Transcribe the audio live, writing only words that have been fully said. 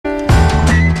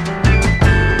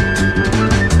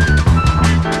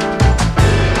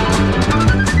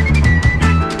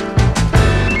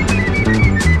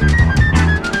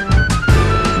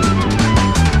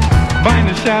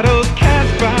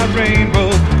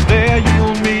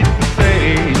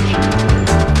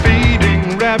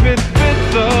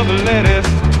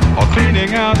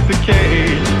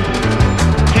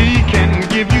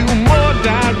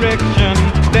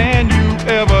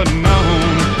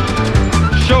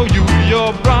show you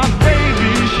your bronze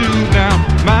baby shoes now.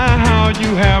 My, how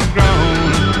you have grown.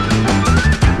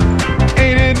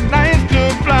 Ain't it nice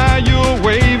to fly? You're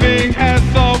waving as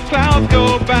soft clouds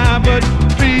go by, but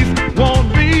peace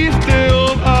won't be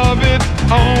still of its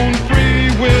own free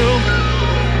will.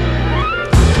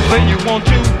 Say you want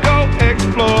to go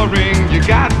exploring, you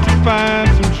got to find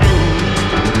some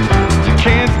truth. You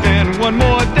can't stand one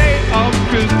more day of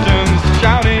Christians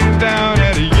shouting down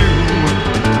at you.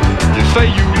 You say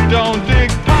you don't dig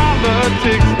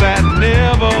politics, that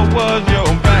never was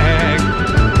your bag.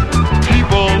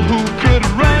 People who could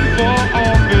run for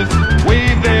office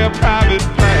wave their private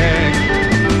flags.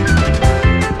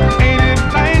 Ain't it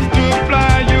nice to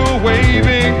fly? You're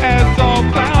waving as all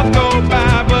clouds go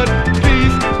by, but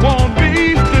peace won't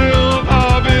be still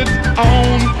of its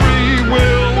own free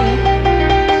will.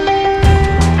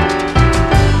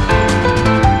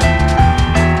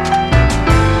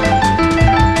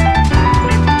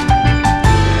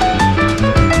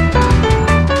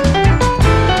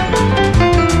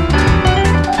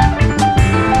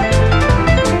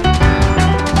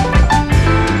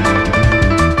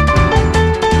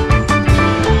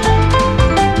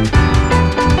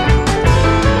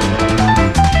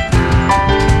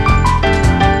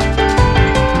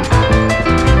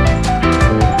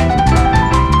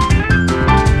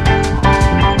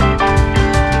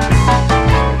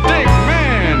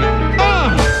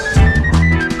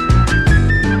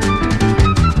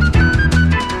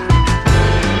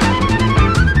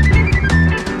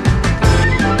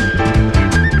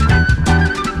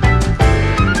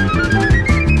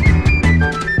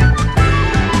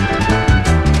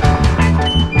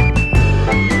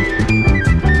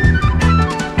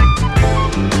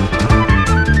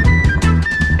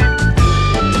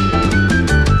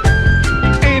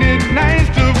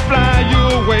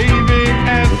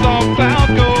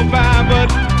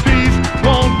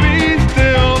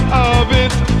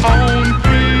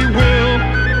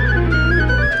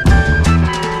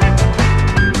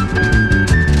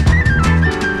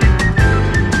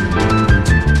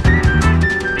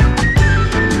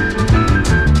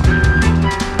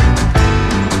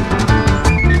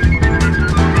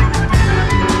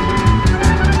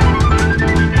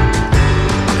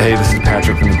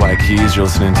 You're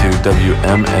listening to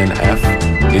WMNF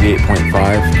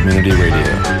 88.5 Community Radio.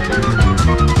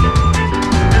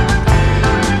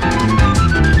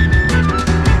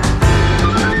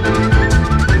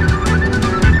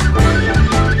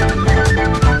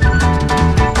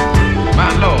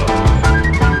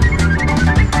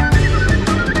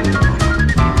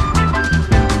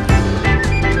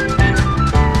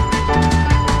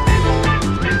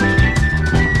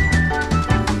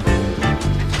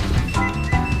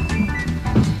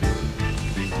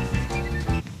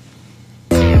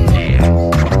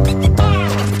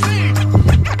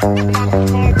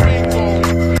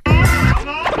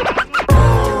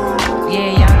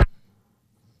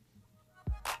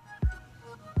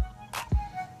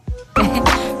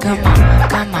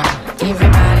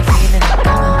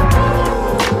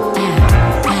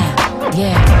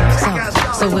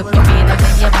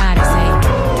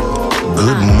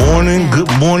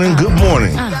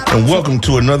 Welcome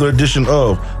to another edition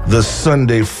of the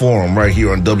Sunday Forum right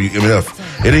here on WMNF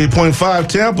at 8.5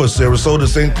 Tampa, Sarasota,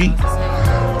 St. Pete.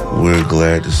 We're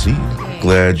glad to see you.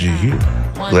 Glad you're here.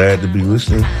 Glad to be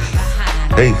listening.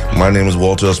 Hey, my name is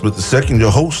Walter L. Smith II,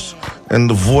 your host and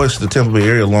the voice of the Tampa Bay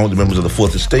area along with the members of the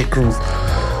Fourth Estate crew.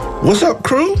 What's up,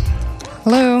 crew?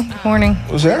 Hello. Good morning.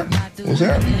 What's happening?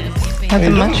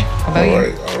 Nothing much. How about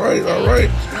you? All right.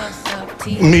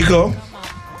 Miko?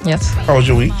 Yes. How was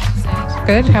your week?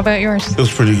 Good. How about yours? It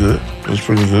was pretty good.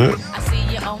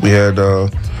 We had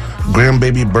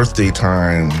grandbaby birthday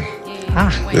time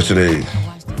yesterday.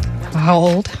 How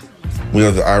old? We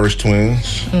have the Irish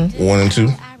twins, 1 and 2.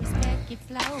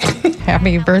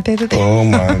 Happy birthday today. Oh,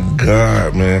 my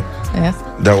God, man. Yeah.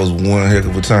 That was one heck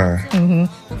of a time.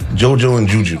 Mm-hmm. JoJo and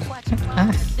Juju.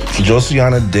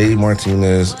 Josiana Day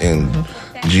Martinez and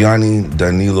Gianni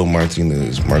Danilo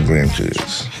Martinez, my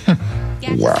grandkids.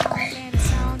 Wow.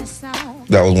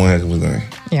 That was one heck of a thing.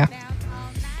 Yeah.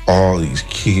 All these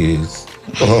kids.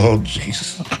 Oh,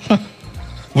 Jesus.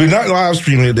 We're not live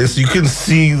streaming this, so you couldn't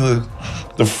see the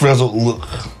frazzled look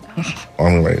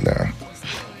on me right now.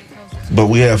 But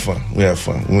we had fun. We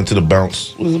went to the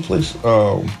bounce. What is the place?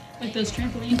 Like those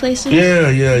trampoline places?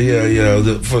 Yeah.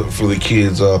 For the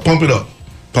kids. Pump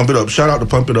It Up. Shout out to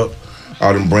Pump It Up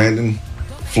out in Brandon,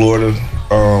 Florida.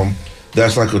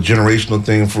 That's like a generational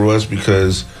thing for us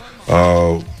because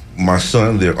my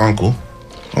son, their Uncle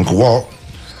Walt,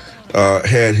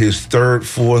 had his 3rd,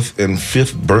 4th, and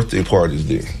 5th birthday parties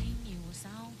there.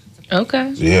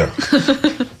 Okay. Yeah.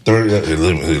 Third.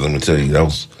 Let me tell you,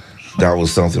 that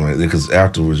was something right there. Because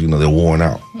afterwards, they're worn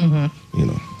out.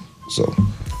 So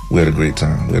we had a great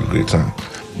time.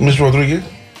 Ms. Rodriguez,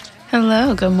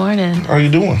 Hello. Good morning. how are you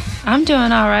doing? I'm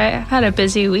doing all right. I've had a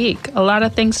busy week. A lot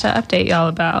of things to update y'all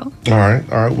about. All right.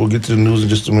 We'll get to the news in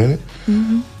just a minute.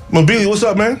 Mobili, what's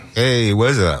up, man? Hey,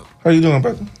 what's up? How you doing,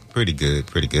 brother? Pretty good.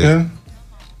 Yeah.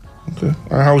 Okay.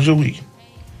 All right. How was your week?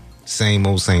 Same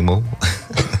old.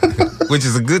 Which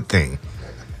is a good thing.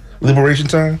 Liberation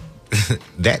time,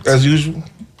 That's as usual.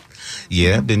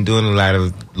 Yeah, I've been doing a lot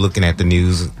of looking at the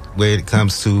news where it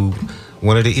comes to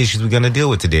one of the issues we're going to deal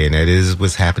with today, and that is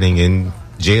what's happening in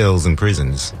jails and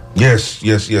prisons. Yes.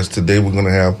 Today we're going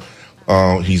to have,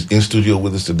 he's in studio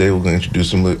with us today. We're going to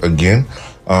introduce him again.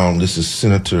 This is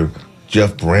Senator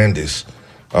Jeff Brandes,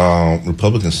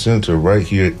 Republican senator right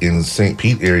here in the St.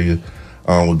 Pete area.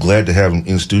 We're glad to have him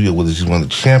in studio with us. He's one of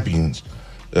the champions,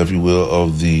 if you will,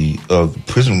 of the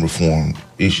prison reform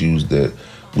issues that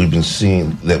we've been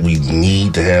seeing that we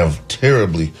need to have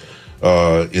terribly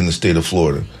in the state of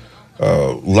Florida.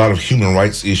 A lot of human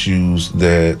rights issues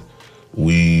that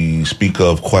we speak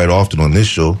of quite often on this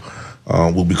show.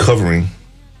 We'll be covering,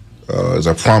 as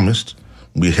I promised.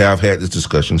 We have had this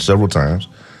discussion several times,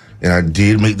 and I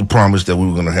did make the promise that we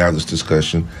were going to have this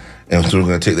discussion. And so we're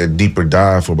going to take that deeper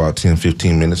dive for about 10,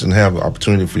 15 minutes and have an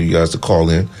opportunity for you guys to call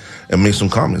in and make some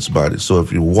comments about it. So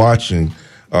if you're watching,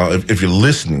 if you're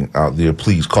listening out there,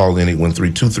 please call in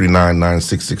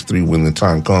 813-239-9663 when the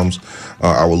time comes.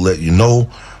 I will let you know.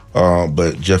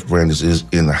 But Jeff Brandes is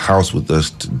in the house with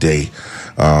us today.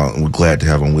 We're glad to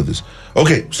have him with us.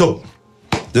 Okay, so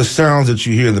the sounds that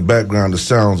you hear in the background, the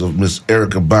sounds of Miss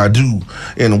Erykah Badu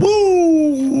and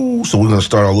woo. So we're gonna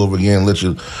start all over again. Let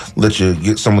you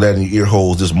get some of that in your ear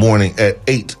holes this morning at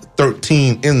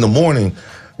 8:13 in the morning,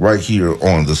 right here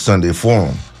on the Sunday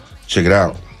Forum. Check it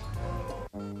out.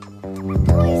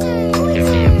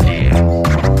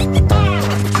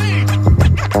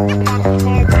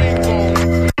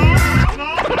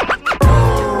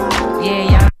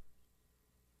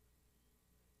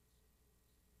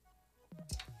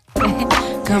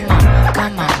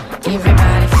 Come on,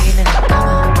 everybody feeling it, come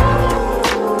on.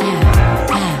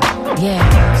 Yeah,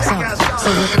 so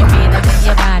if you feel it in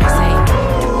your body, say,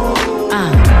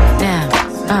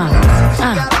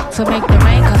 so make the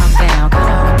rain come down, come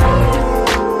on.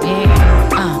 Yeah,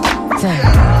 say,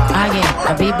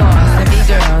 yeah, be boys and be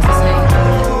girls, say,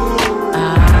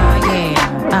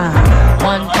 yeah,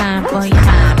 one time for your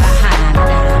mind behind,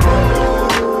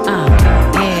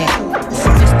 yeah,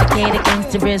 sophisticated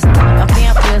gangsterism, a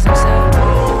vampirism, say,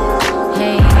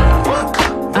 hey,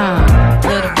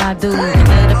 little Badu and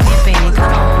little Pimpin',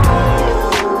 come on.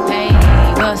 Hey,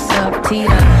 what's up,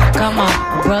 Tita? Come on,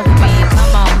 brother B,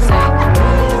 come on, say,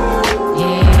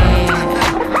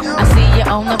 yeah. I see you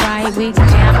on the right, we can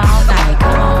jam all night,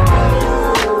 come on.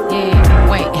 Yeah,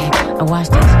 wait, watch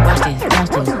this.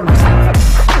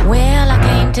 Well, I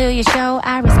came to your show,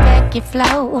 I respect your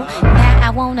flow. Now I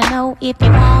wanna know if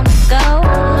you wanna go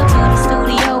to the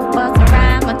studio for some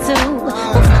rhyme or two.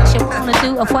 What you wanna do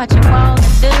or what you wanna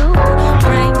do?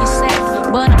 Bring your sex,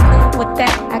 but I'm cool with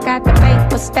that. I got the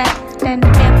paper stacked and the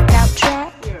pimped out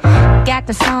track. Got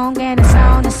the song and it's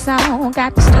on the song.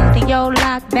 Got the studio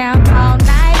locked down all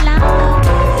night long.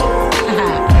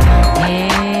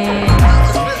 Yeah.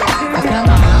 Come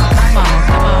on.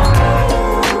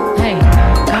 Hey,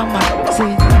 come on.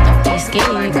 See, don't be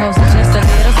scared, cause it's just a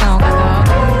little song I call.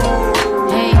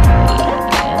 Hey,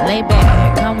 lay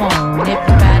back, come on.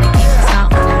 Everybody give me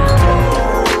something now.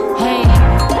 Hey,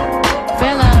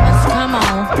 fellas, come on.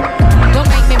 Don't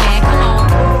make me mad, come on.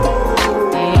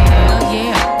 Hell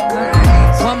yeah.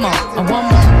 One more.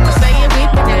 Say it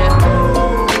with me now.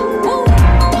 Woo.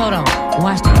 Hold on.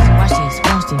 Watch this.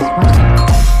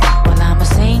 Well, I'ma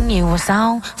sing you a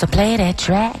song, so play that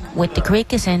track with the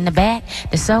crickets in the back.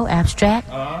 It's so abstract.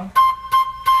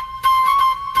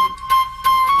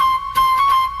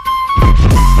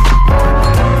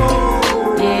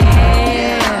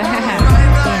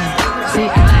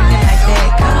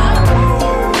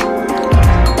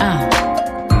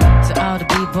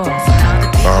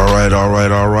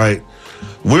 All right.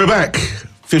 We're back.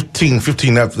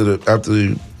 15 after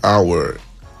the hour,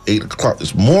 8 o'clock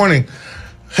this morning.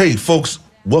 Hey, folks,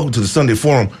 welcome to the Sunday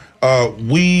Forum.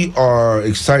 We are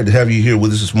excited to have you here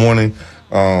with us this morning.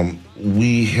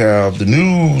 We have the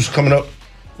news coming up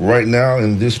right now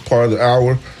in this part of the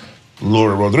hour.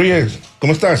 Laura Rodriguez,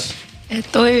 ¿cómo estás?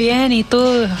 Estoy bien, ¿y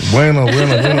tú? Bueno.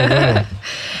 ¿Qué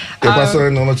pasa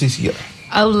en la noticia?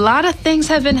 A lot of things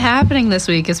have been happening this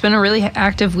week. It's been a really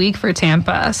active week for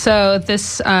Tampa. So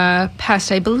this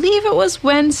past, I believe it was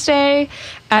Wednesday,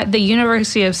 at the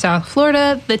University of South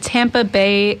Florida, the Tampa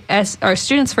Bay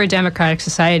Students for a Democratic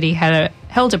Society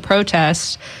held a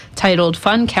protest titled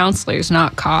 "Fund Counselors,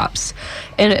 Not Cops."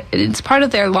 And it's part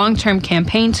of their long-term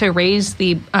campaign to raise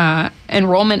the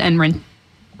enrollment and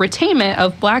retainment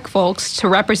of Black folks to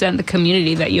represent the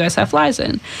community that USF lies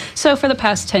in. So for the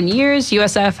past 10 years,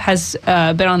 USF has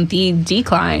been on the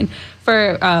decline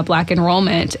for Black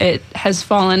enrollment. It has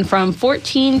fallen from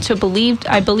 14 to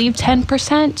I believe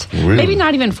 10%. Really? Maybe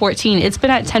not even 14. It's been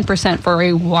at 10% for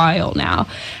a while now.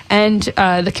 And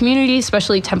the community,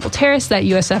 especially Temple Terrace, that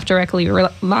USF directly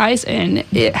lies in,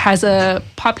 it has a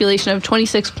population of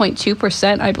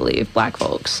 26.2%, I believe, Black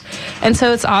folks. And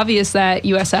so it's obvious that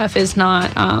USF is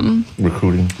not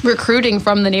recruiting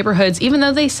from the neighborhoods, even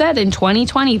though they said in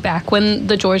 2020, back when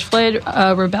the George Floyd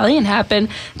rebellion happened,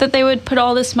 that they would put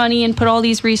all this money and put all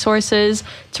these resources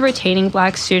to retaining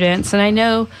Black students. And I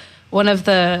know one of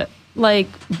the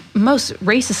most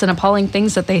racist and appalling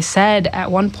things that they said at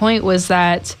one point was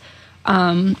that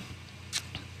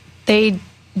they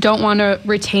don't want to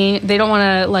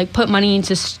put money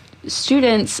into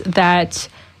students that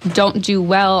don't do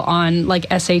well on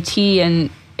SAT and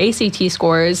ACT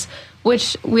scores,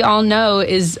 which we all know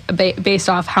is based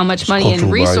off how much money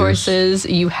and resources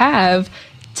you have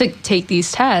to take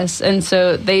these tests. And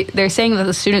so they're saying that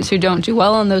the students who don't do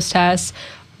well on those tests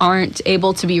aren't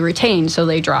able to be retained, so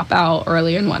they drop out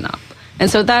early and whatnot. And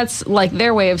so that's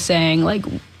their way of saying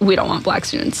we don't want Black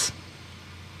students.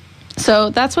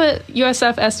 So that's what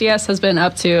USF SDS has been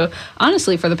up to,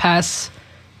 honestly, for the past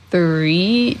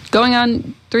 3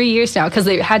 years now, because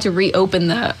they had to reopen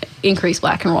the Increased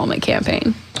Black Enrollment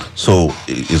campaign. So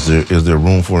is there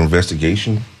room for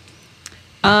investigation?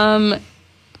 I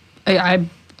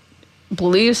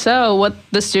believe so. What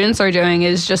the students are doing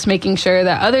is just making sure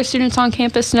that other students on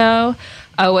campus know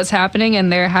what's happening, and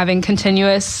they're having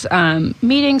continuous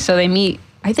meetings. So they meet,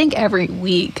 I think, every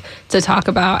week to talk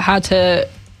about how to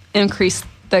increase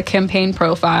the campaign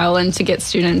profile and to get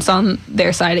students on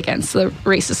their side against the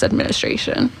racist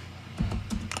administration.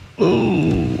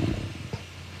 Ooh.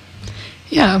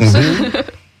 Yeah. Mm-hmm.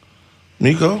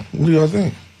 Nico, what do y'all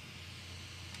think?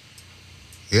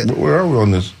 Yeah. Where are we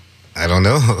on this? I don't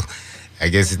know. I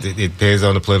guess it depends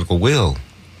on the political will.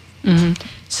 Mm-hmm.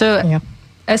 So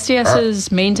SDS's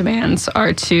main demands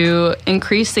are to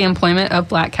increase the employment of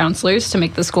Black counselors to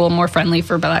make the school more friendly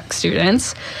for Black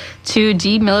students, to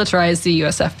demilitarize the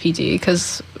USFPD,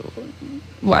 because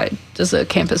why does the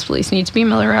campus police need to be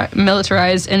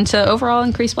militarized, and to overall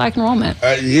increase Black enrollment?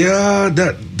 That's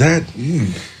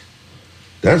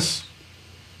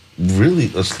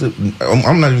really a slip.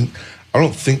 I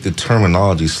don't think the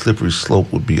terminology slippery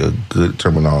slope would be a good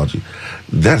terminology.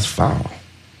 That's foul.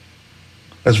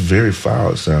 That's very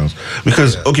foul, it sounds.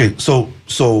 Because, okay, so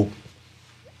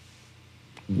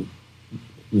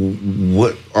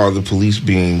what are the police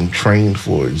being trained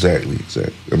for exactly?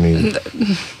 I mean,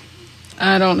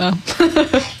 I don't know.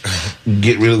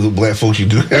 Get rid of the Black folks you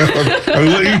do have. I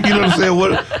mean, you know what I'm saying?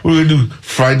 What we're going to do?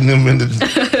 Frighten them into,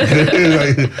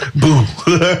 boo.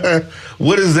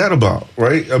 What is that about,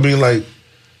 right? I mean,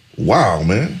 wow,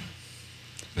 man.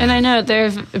 And I know there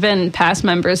have been past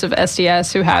members of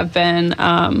SDS who have been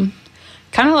kind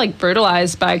of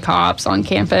brutalized by cops on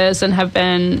campus and have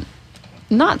been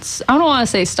I don't want to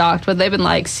say stalked, but they've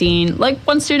been seen.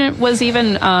 One student was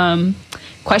even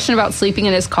questioned about sleeping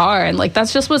in his car, and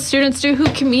that's just what students do who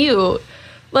commute.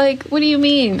 What do you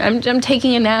mean? I'm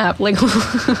taking a nap.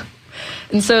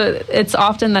 And so it's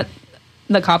often that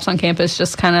the cops on campus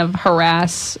just kind of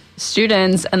harass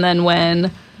students, and then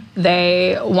when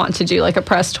they want to do a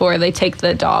press tour, they take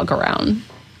the dog around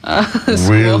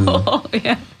school.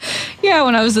 Really? Yeah,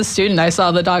 when I was a student, I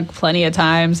saw the dog plenty of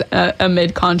times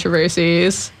amid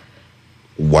controversies.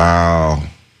 Wow.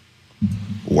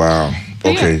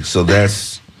 Okay, so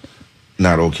that's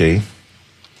not okay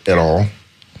at all.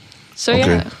 So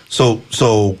okay. Yeah.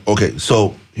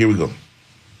 So here we go.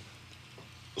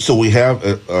 So we have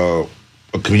a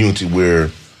community where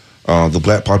the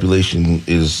Black population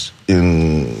is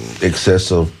in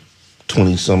excess of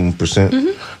 20-some%.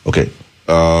 Mm-hmm. Okay.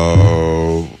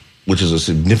 Which is a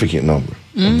significant number,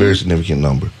 a very significant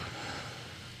number.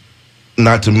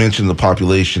 Not to mention the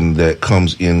population that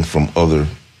comes in from other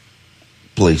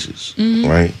places,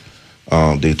 right?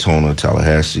 Daytona,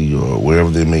 Tallahassee, or wherever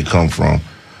they may come from,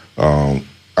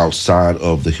 outside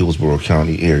of the Hillsborough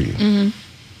County area. Mm-hmm.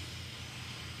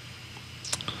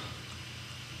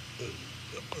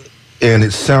 And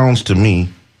it sounds to me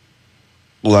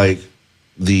like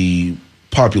the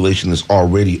population that's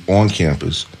already on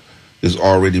campus is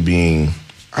already being,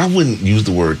 I wouldn't use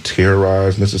the word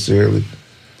terrorized necessarily,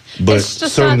 but It's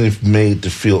just certainly made to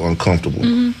feel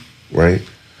uncomfortable, right?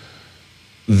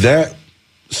 That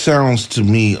sounds to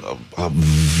me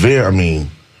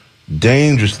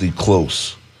dangerously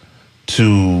close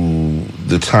to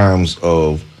the times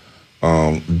of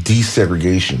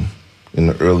desegregation in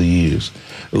the early years,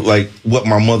 like what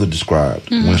my mother described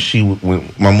when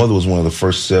my mother was one of the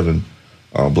first 7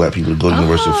 black people to go to the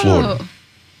University of Florida,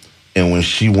 and when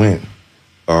she went,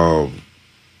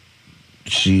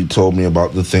 she told me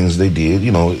about the things they did.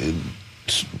 You know,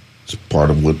 it's part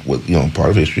of what part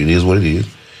of history. It is what it is,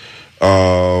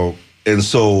 and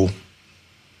so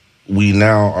we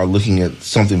now are looking at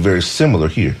something very similar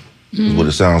here. Is what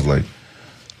it sounds like.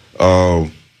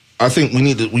 I think we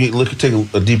need to take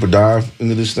a deeper dive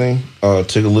into this thing.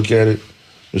 Take a look at it,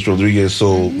 Mr. Rodriguez.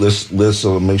 So let's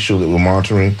make sure that we're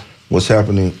monitoring what's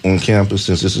happening on campus,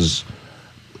 since this is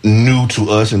new to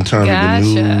us in terms of the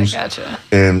news.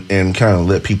 And kind of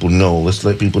let people know. Let's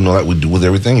let people know, like we do with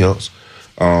everything else,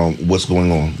 what's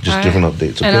going on. Just different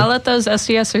updates. Okay? And I'll let those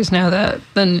SDSers know that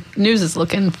the news is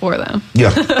looking for them.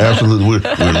 Yeah, absolutely. We're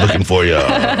looking for you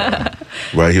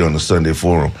right here on the Sunday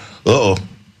Forum. We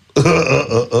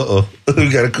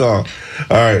got a call.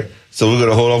 All right, so we're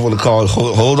gonna hold off on the call.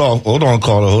 Hold on,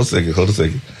 caller. Hold a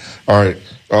second. All right.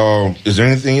 Is there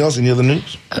anything else? Any other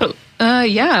news?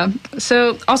 Yeah.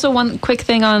 So also one quick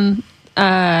thing on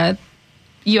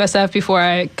USF before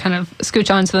I kind of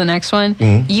scooch on to the next one.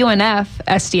 UNF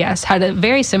SDS had a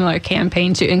very similar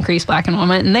campaign to increase black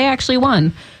enrollment, and they actually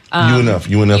won. UNF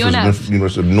is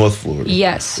University of North Florida.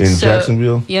 Yes. In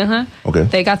Jacksonville? Yeah. Okay.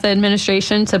 They got the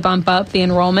administration to bump up the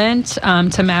enrollment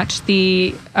to match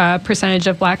the percentage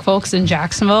of black folks in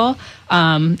Jacksonville.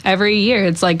 Every year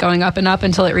it's like going up and up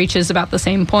until it reaches about the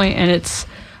same point, and it's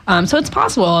so it's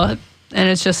possible, and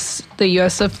it's just the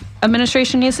U.S.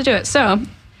 administration needs to do it. So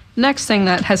next thing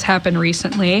that has happened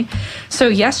recently. So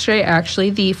yesterday, actually,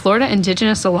 the Florida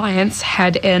Indigenous Alliance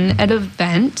had an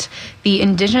event, the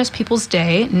Indigenous Peoples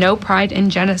Day, No Pride in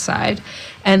Genocide.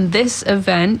 And this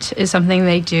event is something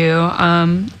they do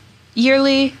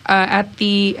yearly at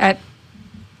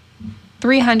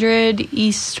 300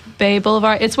 East Bay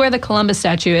Boulevard. It's where the Columbus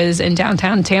statue is in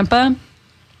downtown Tampa.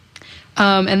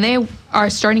 And they are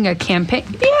starting a campaign.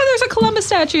 Yeah, there's a Columbus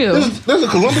statue. There's a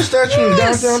Columbus statue in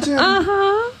downtown Tampa?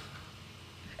 Uh-huh.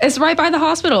 It's right by the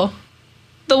hospital.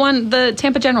 The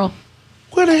Tampa General.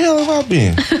 Where the hell have I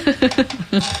been?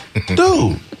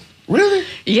 Dude, really?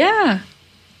 Yeah.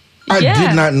 I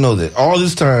did not know that. All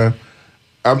this time,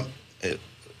 I'm a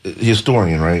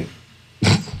historian, right?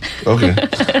 Okay.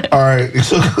 All right.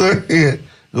 So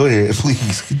go ahead.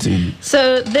 Please continue.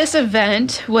 So this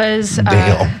event was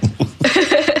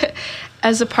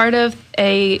as a part of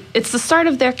it's the start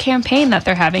of their campaign that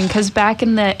they're having, because back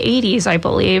in the 80s, I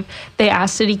believe, they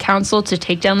asked City Council to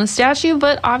take down the statue,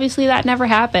 but obviously that never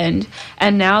happened.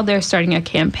 And now they're starting a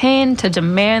campaign to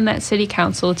demand that City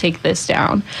Council take this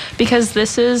down, because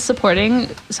this is supporting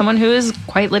someone who is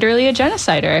quite literally a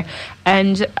genocider.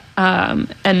 And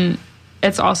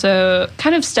it's also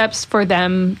kind of steps for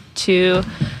them to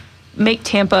make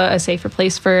Tampa a safer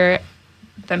place for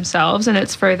themselves, and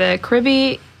it's for the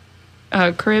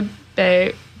Carib,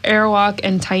 Arawak,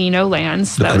 and Taino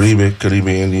lands. The Carib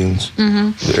Indians, the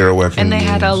Arawak Indians. And they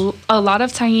had a lot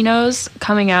of Tainos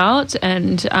coming out,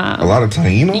 and a lot of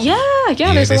Tainos? Yeah,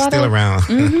 there's a lot still around.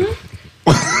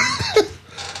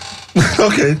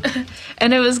 Okay.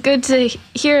 And it was good to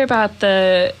hear about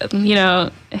the,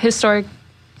 historic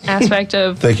aspect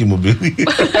of thank you, Mobility.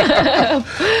 Puerto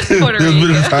There's been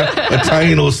Rico. a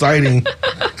Taino sighting.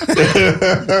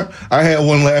 I had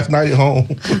one last night at home.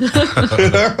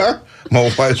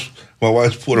 my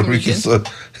wife's Puerto Rican son.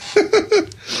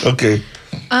 Okay.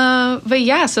 But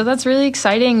yeah, so that's really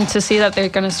exciting to see that they're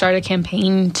going to start a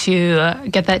campaign to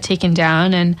get that taken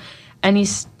down, and any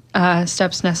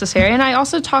steps necessary. And I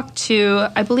also talked to,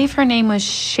 I believe her name was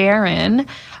Sharon.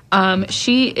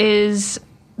 She is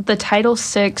the Title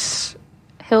VI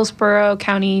Hillsborough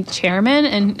County Chairman,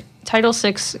 and Title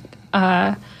VI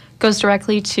goes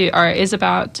directly to, or is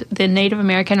about the Native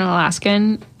American and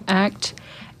Alaskan Act.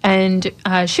 And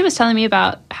she was telling me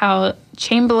about how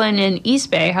Chamberlain and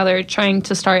East Bay, how they're trying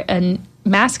to start a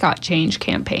mascot change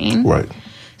campaign. Right.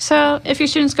 So if your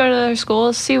students go to their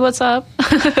schools, see what's up.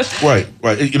 Right.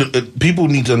 People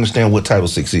need to understand what Title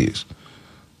VI is.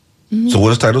 So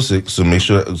what is Title VI? So make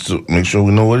sure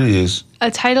we know what it is.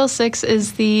 Title VI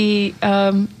is the,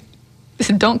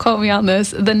 don't quote me on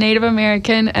this, the Native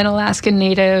American and Alaskan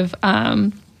Native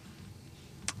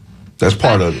That's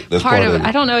part of it. That's part of it.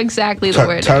 I don't know exactly the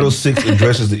word. Title VI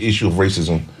addresses the issue of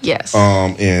racism. Yes.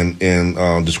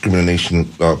 And discrimination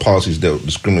policies that are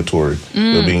discriminatory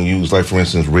that are being used, like for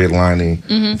instance, redlining,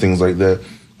 things like that.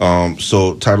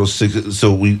 So Title VI.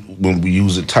 So when we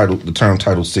use the term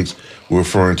Title VI, we're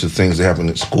referring to things that happen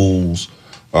at schools,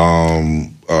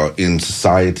 in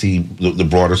society, the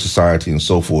broader society, and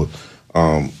so forth,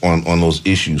 on those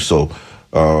issues. So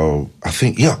I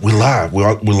think we're live.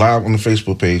 We're live on the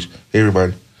Facebook page. Hey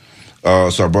everybody.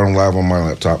 So I brought them live on my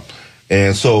laptop,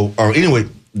 and so anyway,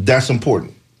 that's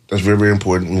important. That's very, very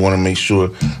important. We want to make sure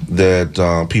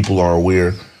that people are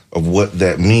aware of what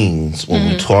that means when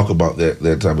we talk about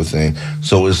that type of thing.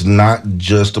 So it's not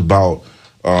just about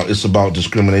it's about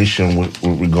discrimination with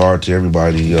regard to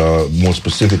everybody. More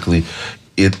specifically,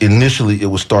 initially it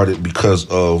was started because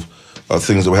of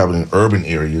things that were happening in urban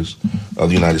areas of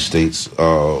the United States,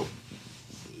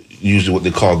 usually what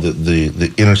they call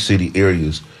the inner city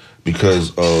areas,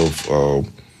 because of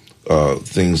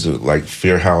things like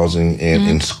fair housing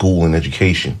and school and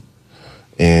education.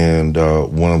 And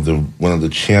one of the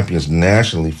champions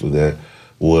nationally for that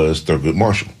was Thurgood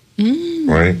Marshall,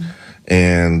 right?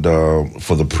 And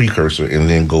for the precursor, and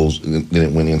then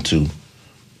it went into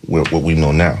what we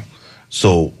know now.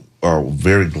 So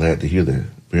very glad to hear that.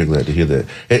 Very glad to hear that.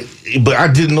 But I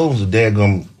didn't know it was a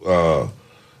daggum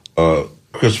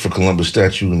Christopher Columbus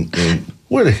statue in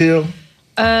where the hell?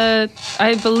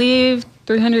 I believe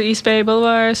 300 East Bay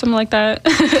Boulevard or something like that.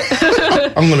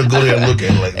 I'm gonna go there and look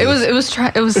at it like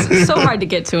it was so hard to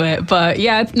get to it, but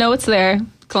it's there.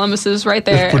 Columbus is right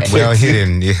there. Well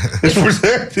hidden, yeah. It's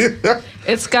protected.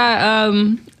 It's got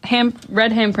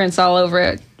red handprints all over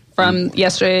it from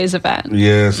yesterday's event.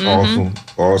 Yes, awesome.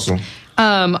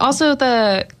 Also,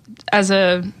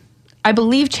 I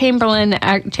believe Chamberlain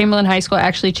High School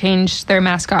actually changed their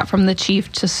mascot from the Chief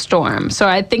to Storm. So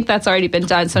I think that's already been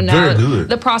done. So now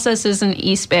the process is in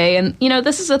East Bay. And,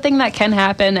 this is a thing that can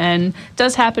happen and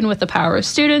does happen with the power of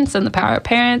students and the power of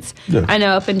parents. Yeah. I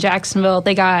know up in Jacksonville,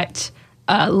 they got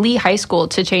Lee High School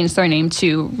to change their name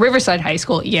to Riverside High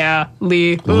School. Yeah,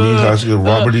 Lee. Lee High School,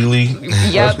 Robert E. Lee.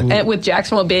 Yep, and with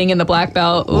Jacksonville being in the black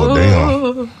belt. Well,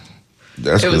 damn.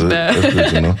 It was bad. That's good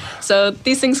to know. So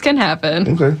these things can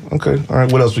happen. Okay. All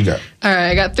right, what else we got? All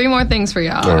right, I got 3 more things for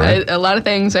y'all. Right. A lot of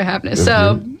things are happening. That's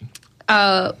so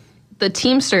the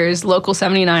Teamsters, Local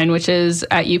 79, which is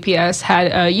at UPS,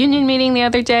 had a union meeting the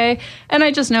other day, and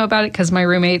I just know about it because my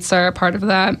roommates are a part of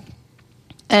that.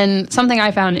 And something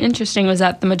I found interesting was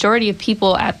that the majority of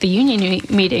people at the union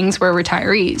meetings were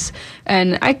retirees.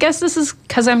 And I guess this is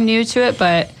because I'm new to it,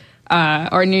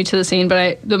 or new to the scene,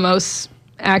 but the most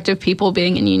active people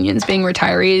being in unions, being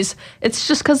retirees, it's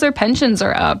just because their pensions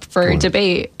are up for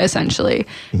debate, essentially.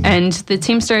 And the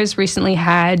Teamsters recently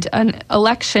had an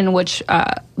election which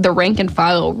the rank and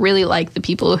file really like the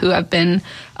people who have been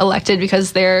elected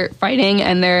because they're fighting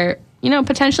and they're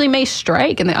potentially may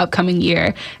strike in the upcoming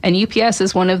year. And UPS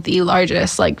is one of the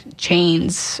largest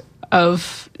chains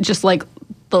of just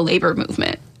the labor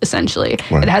movement, essentially.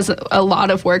 Right. It has a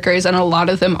lot of workers and a lot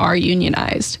of them are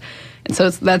unionized. And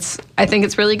so I think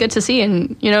it's really good to see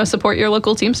and, support your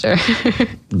local Teamster.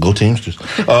 Go Teamsters.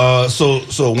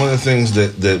 So one of the things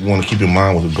that we want to keep in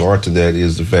mind with regard to that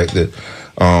is the fact that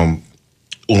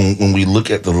when we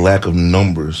look at the lack of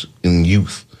numbers in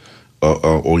youth,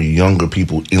 or younger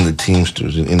people in the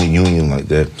Teamsters, in the union like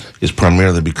that, is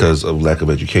primarily because of lack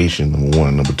of education, number one.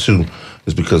 And number two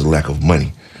is because of lack of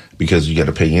money. Because you got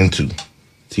to pay into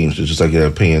Teamsters, just like you got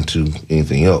to pay into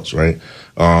anything else, right?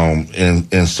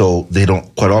 And so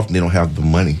quite often they don't have the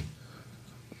money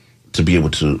to be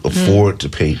able to afford to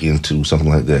pay into something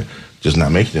like that, just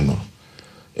not making enough.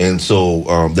 And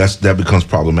so that becomes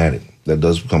problematic. That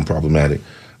does become problematic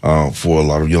for a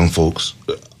lot of young folks.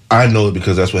 I know it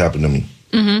because that's what happened to me.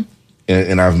 Mm-hmm.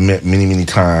 And I've met many, many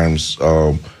times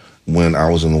when I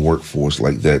was in the workforce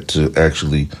like that to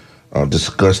actually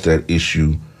discuss that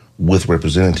issue with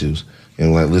representatives.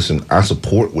 And listen, I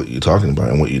support what you're talking about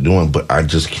and what you're doing, but I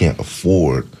just can't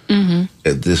afford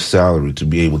at this salary to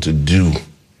be able to do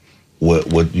what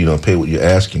pay what you're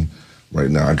asking right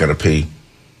now. I got to pay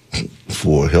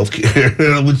for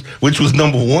healthcare, which was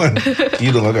number one.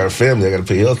 I got a family, I got to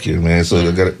pay healthcare, man. So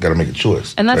I got to make a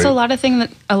choice. And that's right?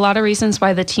 a lot of reasons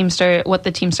why the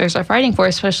Teamsters are fighting for,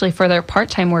 especially for their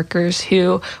part-time workers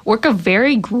who work a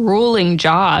very grueling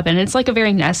job, and it's a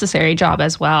very necessary job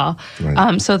as well.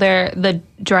 Right. So they're the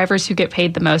drivers who get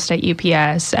paid the most at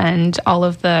UPS, and all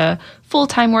of the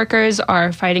full-time workers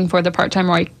are fighting for the part-time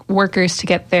workers to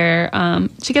get their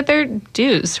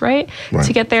dues, right?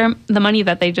 To get the money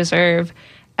that they deserve.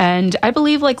 And I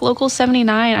believe like Local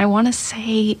 79, I want to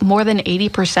say more than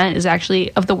 80% is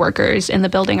actually of the workers in the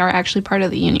building are actually part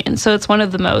of the union. So it's one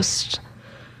of the most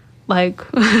like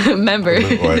members.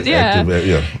 Right, Yeah.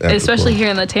 active, Especially here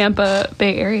in the Tampa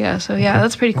Bay area. So yeah,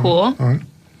 that's pretty cool. All right.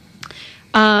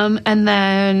 And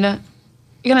then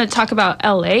you're going to talk about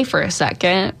LA for a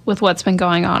second with what's been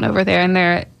going on over there, and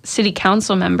their city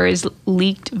council members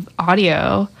leaked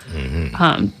audio.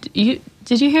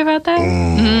 Did you hear about that?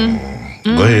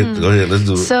 Go ahead. Let's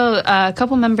do it. So a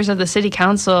couple members of the city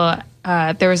council,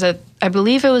 there was I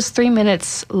believe it was 3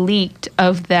 minutes leaked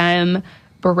of them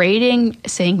berating,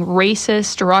 saying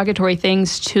racist, derogatory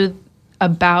things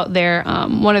about their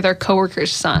one of their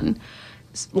coworkers' son.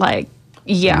 Like,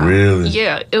 yeah, Really?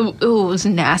 Yeah, it was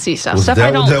nasty stuff. Was Stuff that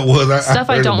I don't what that was? I stuff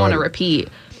I heard don't want to about it. repeat.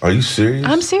 Are you serious?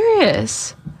 I'm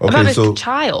serious about a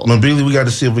child. Mabili, we got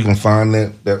to see if we can find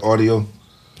that audio.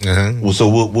 Uh-huh. Well, so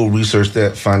we'll research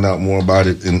that, find out more about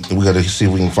it, and we got to see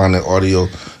if we can find that audio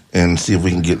and see if we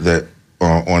can get that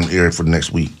on air for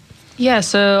next week. Yeah,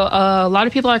 so a lot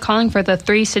of people are calling for the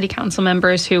 3 city council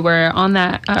members who were on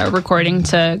that recording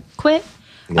to quit,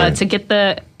 Right. to get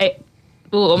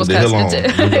almost Get the hell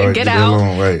cussed, on. Right, get the hell out,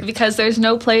 on, right. because there's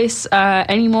no place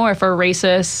anymore for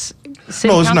racist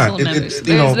city No, it's council not. members.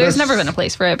 That's- There's never been a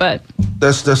place for it, but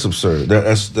That's absurd.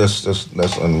 That's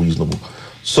unreasonable.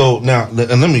 So now,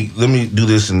 and let me do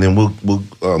this, and then we'll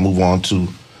move on to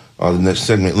the next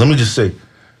segment. Let me just say,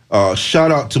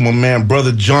 shout out to my man,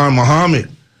 brother John Muhammad,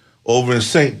 over in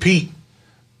St. Pete,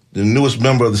 the newest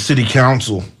member of the city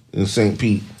council in St.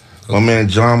 Pete. My man,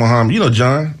 John Muhammad. You know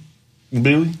John,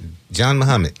 Billy? John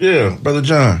Muhammad. Yeah, brother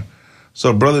John.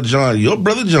 So, brother John, your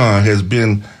brother John has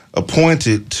been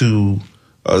appointed to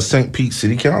St. Pete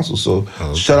City Council. So,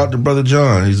 shout out to brother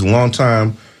John. He's a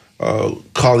longtime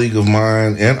colleague of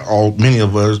mine and many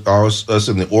of us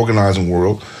in the organizing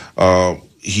world.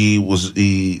 He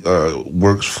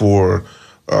works for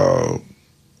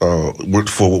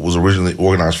what was originally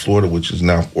Organized Florida, which is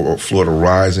now Florida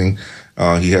Rising.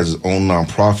 He has his own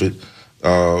nonprofit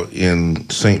in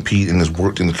St. Pete and has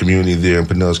worked in the community there in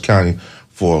Pinellas County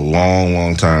for a long,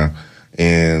 long time.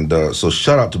 And so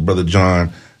shout out to brother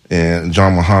John and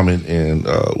John Muhammad, and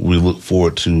we look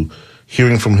forward to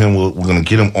hearing from him. We're going to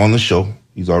get him on the show.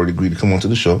 He's already agreed to come onto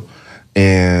the show,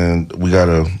 and we got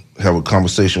to have a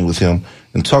conversation with him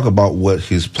and talk about what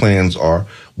his plans are,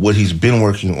 what he's been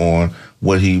working on,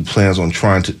 what he plans on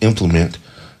trying to implement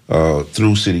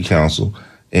through City Council,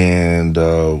 and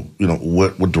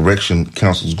what direction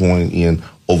council is going in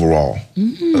overall.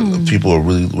 People are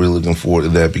really, really looking forward to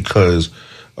that, because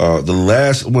one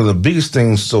of the biggest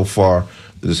things so far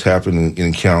that has happened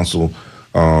in council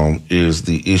is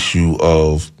the issue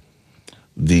of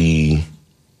the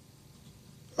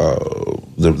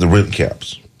rent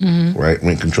caps, right?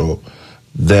 Rent control.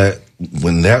 That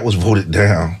when that was voted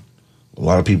down, a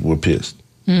lot of people were pissed,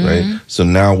 right? So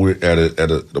now we're at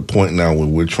a point now where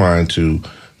we're trying to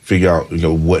figure out,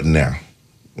 what now,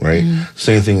 right?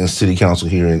 Same thing in City Council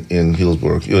here in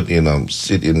Hillsborough, in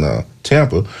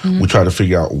Tampa. We try to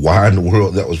figure out why in the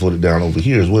world that was voted down over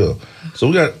here as well. So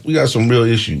we got some real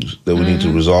issues that we need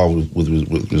to resolve with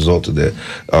result of that,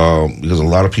 because a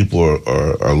lot of people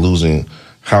are losing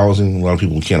housing. A lot of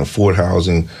people can't afford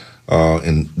housing,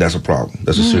 and that's a problem.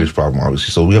 That's a serious problem,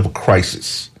 obviously. So we have a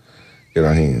crisis in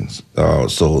our hands.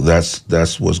 So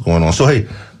that's what's going on. So hey,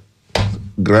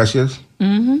 gracias.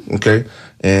 Okay,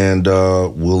 and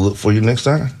we'll look for you next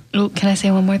time. Ooh, can I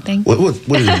say one more thing? What is it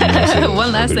you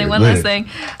want to say? One last thing.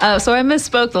 So I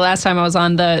misspoke the last time I was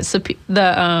on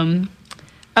the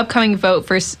upcoming vote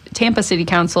for Tampa City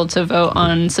Council to vote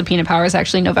on subpoena power is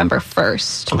actually November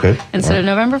 1st. Okay. Instead of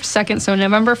November 2nd, so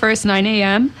November 1st, 9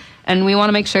 a.m. And we want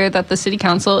to make sure that the City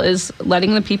Council is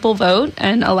letting the people vote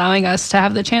and allowing us to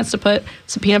have the chance to put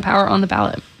subpoena power on the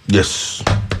ballot. Yes.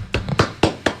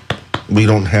 We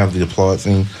don't have the applaud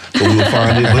thing, but we will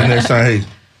find it. But next time, hey.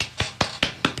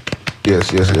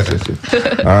 Yes.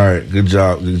 All right, good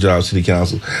job, City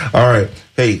Council. All right,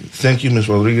 hey, thank you, Ms.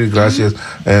 Rodriguez, gracias.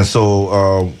 And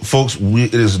so, folks,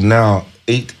 it is now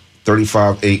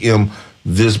 8:35 a.m.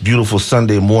 this beautiful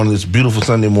Sunday morning.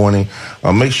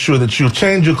 Make sure that you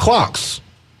change your clocks.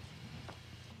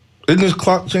 Isn't this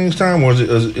clock change time, or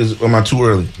am I too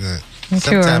early? Yeah.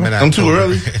 Too early. I'm too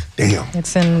early? Damn.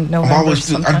 It's in November.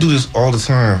 I do this all the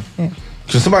time. Yeah.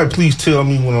 Can somebody please tell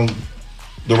me when I'm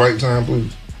the right time,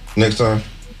 please? Next time.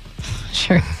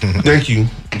 Sure. Thank you,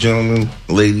 gentlemen,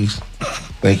 ladies.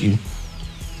 Thank you.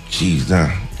 Jeez,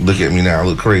 now look at me now. I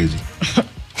look crazy.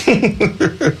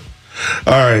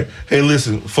 All right. Hey,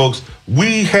 listen, folks.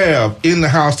 We have in the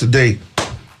house today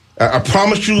I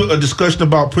promised you a discussion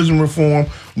about prison reform.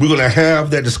 We're going to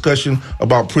have that discussion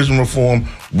about prison reform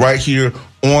right here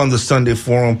on the Sunday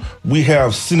Forum. We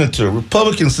have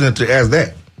Republican Senator as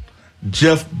that,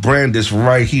 Jeff Brandes,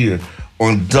 right here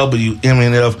on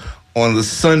WMNF on the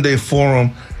Sunday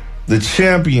Forum, the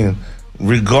champion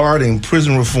regarding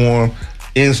prison reform,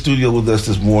 in studio with us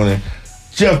this morning.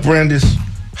 Jeff Brandes,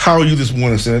 how are you this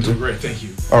morning, Senator? Great, thank you.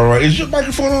 All right. Is your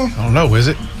microphone on? I don't know, is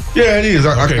it? Yeah, it is.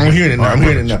 I'm hearing it now. I'm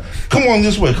hearing it now. Come on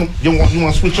this way. Come. You want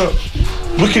to switch up?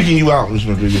 We're kicking you out, Mr.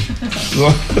 Rodriguez.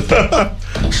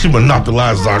 She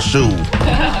monopolizes our show.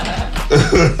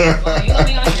 Well, you let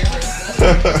me on here first.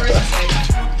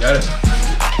 Got it.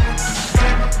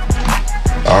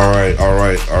 All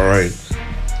right.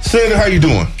 Senator, how you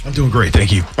doing? I'm doing great,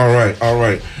 thank you. All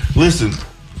right. Listen,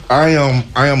 I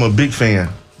am a big fan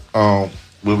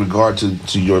with regard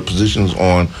to your positions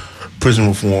on prison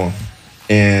reform.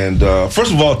 And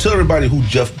first of all, tell everybody who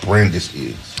Jeff Brandes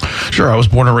is. Sure, I was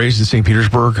born and raised in St.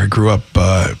 Petersburg. I grew up,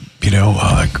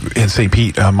 in St.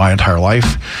 Pete my entire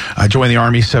life. I joined the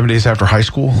Army 7 days after high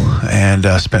school and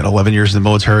spent 11 years in the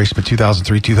military. Spent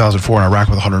 2003, 2004 in Iraq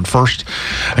with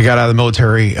 101st. I got out of the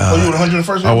military. You were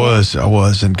 101st? I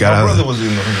was, and got out. My brother was in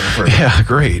the 101st. Yeah,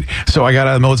 great. So I got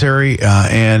out of the military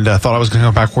and thought I was going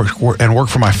to come back and work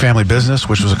for my family business,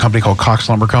 which was a company called Cox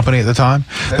Lumber Company at the time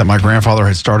that my grandfather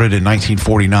had started in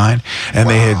 1949, and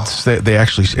they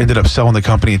actually ended up selling the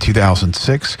company in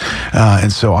 2006,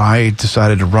 and so I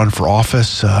decided to run for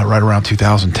office right around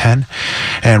 2010,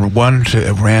 and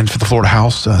ran for the Florida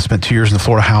House. Spent 2 years in the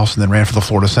Florida House, and then ran for the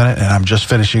Florida Senate. And I'm just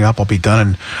finishing up. I'll be done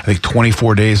in I think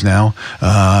 24 days now,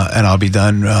 and I'll be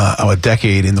done a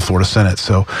decade in the Florida Senate.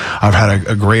 So I've had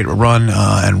a great run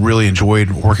and really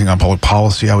enjoyed working on public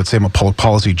policy. I would say I'm a public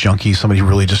policy junkie, somebody who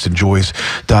really just enjoys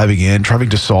diving in, trying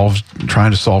to solve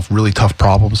really tough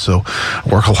problems. So I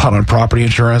work a lot on property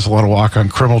insurance, a lot of work on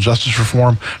criminal justice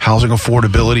reform, housing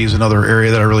affordability is another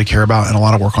area that I really care about, and a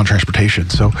lot of work on transportation.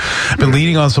 So I've been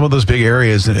leading on some of those big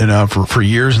areas for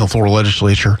years in the Florida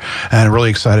legislature, and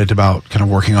really excited about kind of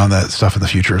working on that stuff in the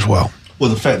future as well. Well,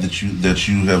 the fact that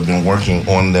you have been working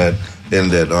on that,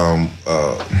 and that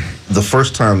the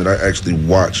first time that I actually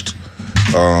watched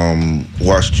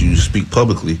you speak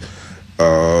publicly,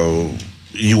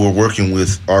 you were working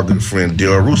with our good friend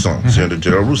Darrell Roussan, Senator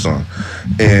Darrell Roussan,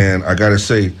 and I got to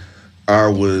say, I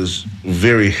was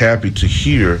very happy to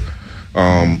hear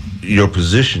your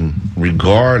position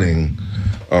regarding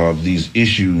these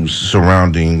issues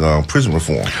surrounding prison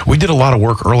reform. We did a lot of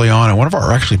work early on, and one of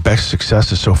our actually best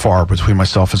successes so far between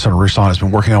myself and Senator Roussan has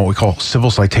been working on what we call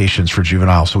civil citations for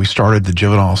juveniles. So we started the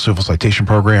juvenile civil citation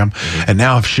program, and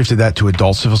now have shifted that to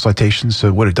adult civil citations.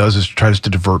 So what it does is tries to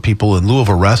divert people in lieu of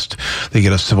arrest. They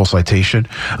get a civil citation.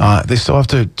 They still have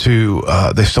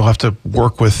to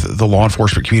work with the law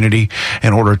enforcement community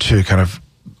in order to kind of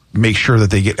make sure that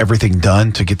they get everything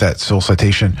done to get that civil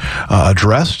citation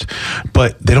addressed,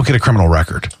 but they don't get a criminal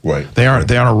record. Right. They aren't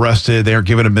arrested. They aren't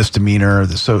given a misdemeanor.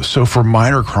 So for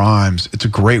minor crimes, it's a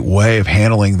great way of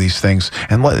handling these things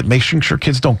and making sure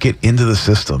kids don't get into the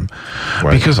system.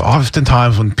 Right. Because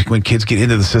oftentimes when kids get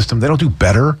into the system, they don't do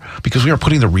better because we aren't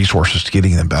putting the resources to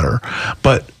getting them better.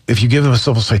 But if you give them a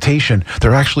civil citation,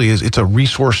 there actually is. It's a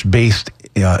resource-based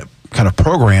kind of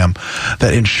program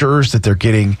that ensures that they're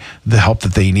getting the help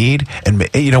that they need. And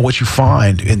what you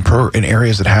find in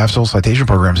areas that have civil citation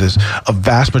programs is a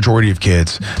vast majority of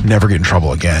kids never get in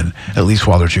trouble again, at least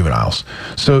while they're juveniles.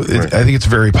 So right. I think it's a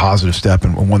very positive step,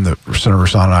 and one that Senator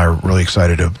Roussan and I are really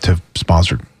excited to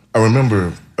sponsor. I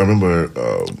remember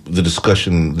the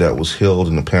discussion that was held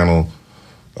in the panel.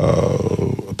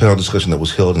 A panel discussion that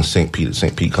was held in St.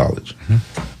 Pete College,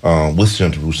 with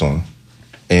Senator Roussan,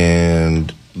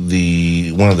 and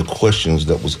one of the questions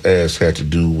that was asked had to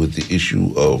do with the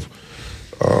issue of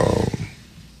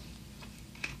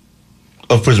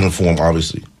prison reform,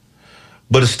 obviously.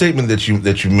 But a statement that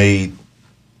you made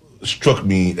struck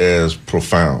me as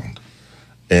profound,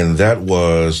 and that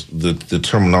was the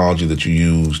terminology that you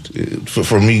used.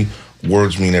 For me,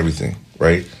 words mean everything,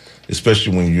 right?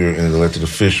 Especially when you're an elected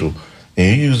official,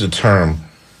 and you use the term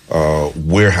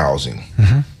warehousing,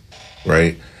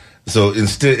 right? So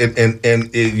instead,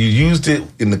 and you used it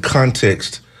in the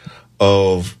context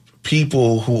of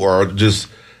people who are just,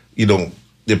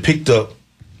 they're picked up,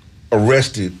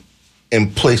 arrested,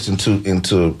 and placed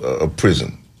into a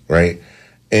prison, right?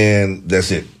 And that's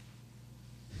it.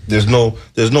 There's no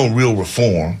real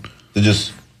reform. They're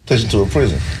just placed into a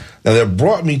prison. Now that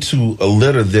brought me to a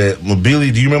letter that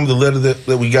Mobili. Do you remember the letter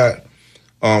that we got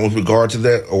with regard to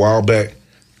that a while back?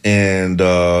 And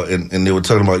they were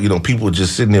talking about, people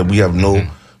just sitting there. We have no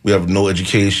We have no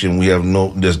education.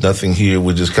 There's nothing here.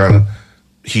 We're just kind of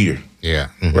here. Yeah.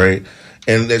 Mm-hmm. Right?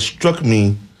 And that struck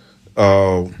me,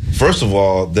 first of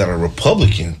all, that a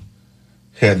Republican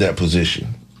had that position,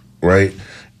 right?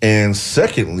 And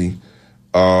secondly,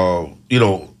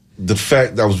 the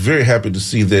fact that I was very happy to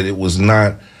see that it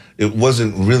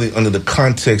wasn't really under the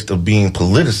context of being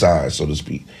politicized, so to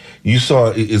speak. You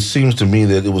saw, it seems to me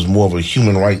that it was more of a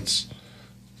human rights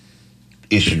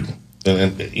issue,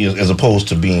 and as opposed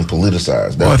to being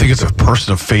politicized. Well, I think it's a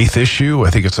person of faith issue.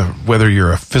 I think it's whether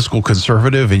you're a fiscal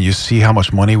conservative and you see how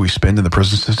much money we spend in the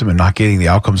prison system and not getting the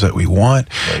outcomes that we want.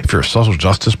 Right. If you're a social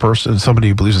justice person, somebody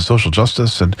who believes in social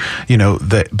justice and,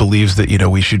 that believes that,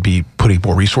 we should be putting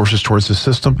more resources towards the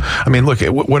system. I mean, look,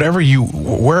 wherever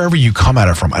you come at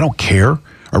it from, I don't care.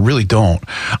 I really don't.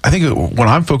 I think what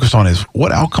I'm focused on is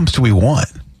what outcomes do we want?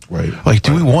 Right. Like,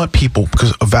 do we want people,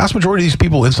 because a vast majority of these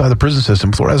people inside the prison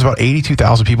system, Florida has about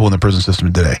 82,000 people in the prison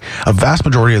system today. A vast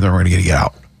majority of them are going to get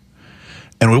out.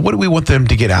 And what do we want them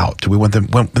to get out? Do we want them,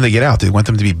 when they get out, do we want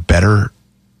them to be better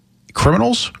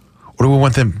criminals? Or do we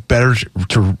want them better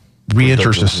to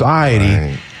re-enter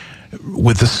society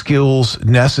with the skills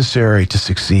necessary to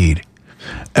succeed?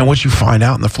 And what you find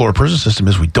out in the Florida prison system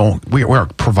is we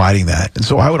aren't providing that. And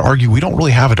so I would argue we don't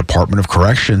really have a Department of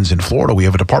Corrections in Florida. We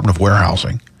have a Department of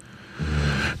Warehousing.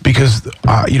 Because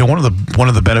one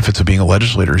of the benefits of being a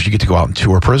legislator is you get to go out and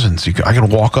tour prisons. I can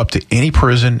walk up to any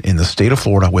prison in the state of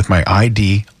Florida with my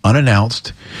ID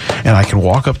unannounced, and I can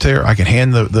walk up there. I can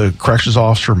hand the corrections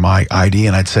officer my ID,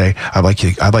 and I'd say, I'd like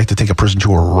to take a prison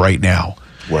tour right now.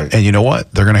 Right. And you know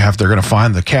what? They're gonna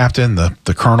find the captain,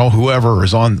 the colonel, whoever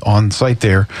is on site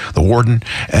there, the warden,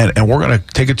 and we're gonna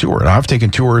take a tour. And I've taken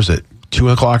tours at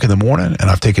 2:00 in the morning, and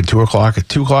I've taken 2:00 at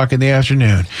 2:00 in the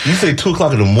afternoon. You say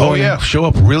 2:00 in the morning? Oh yeah, show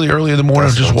up really early in the morning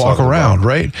and just walk around,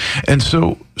 right? And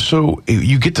so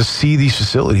you get to see these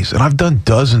facilities, and I've done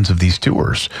dozens of these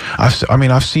tours.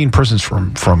 I've seen prisons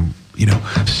from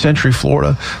Century,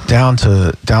 Florida, down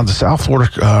to South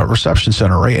Florida Reception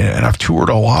Center, right? And I've toured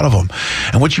a lot of them,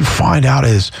 and what you find out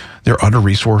is they're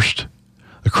under-resourced.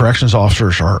 The corrections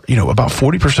officers are, about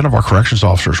 40% of our corrections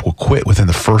officers will quit within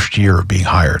the first year of being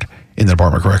hired in the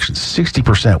Department of Corrections,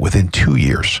 60% within 2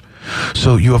 years.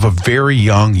 So you have a very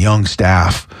young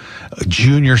staff,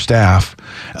 junior staff,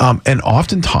 and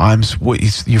oftentimes what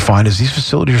you find is these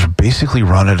facilities are basically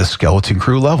run at a skeleton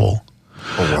crew level.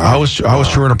 Oh, wow. I was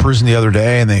touring a prison the other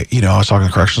day, and I was talking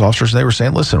to corrections officers, and they were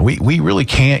saying, "Listen, we really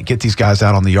can't get these guys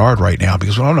out on the yard right now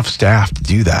because we don't have enough staff to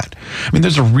do that." I mean,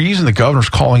 there's a reason the governor's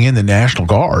calling in the National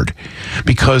Guard,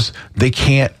 because they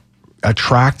can't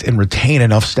attract and retain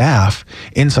enough staff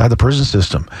inside the prison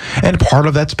system. And part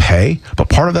of that's pay, but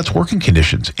part of that's working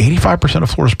conditions. 85% of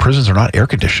Florida's prisons are not air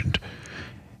conditioned.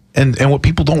 And what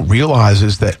people don't realize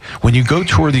is that when you go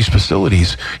tour these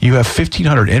facilities, you have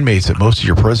 1,500 inmates at most of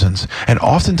your prisons, and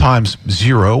oftentimes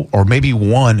 0 or maybe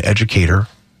 1 educator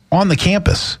on the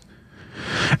campus.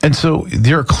 And so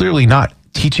they're clearly not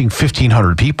teaching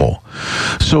 1,500 people.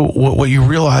 So what you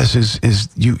realize is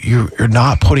you're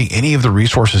not putting any of the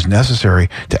resources necessary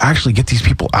to actually get these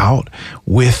people out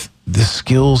with the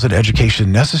skills and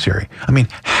education necessary. I mean,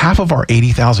 half of our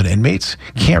 80,000 inmates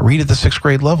can't read at the 6th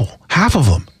grade level. Half of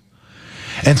them.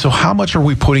 And so how much are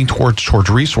we putting towards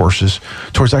resources,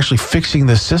 towards actually fixing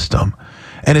this system?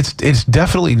 And it's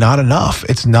definitely not enough.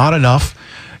 It's not enough.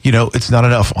 It's not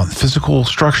enough on physical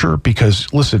structure,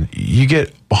 because, listen, you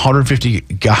get 150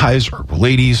 guys or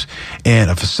ladies in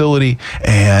a facility,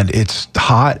 and it's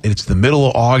hot, and it's the middle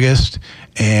of August,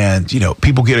 and,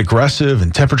 people get aggressive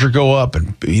and temperature go up,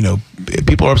 and,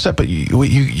 people are upset, but you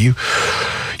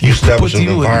put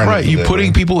people you're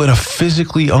putting people in a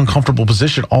physically uncomfortable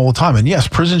position all the time. And yes,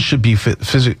 prisons should be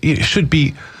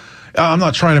I'm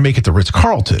not trying to make it the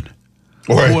Ritz-Carlton.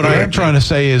 What I am trying to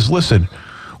say is, listen,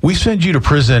 we send you to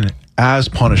prison as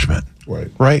punishment.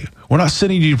 Right? We're not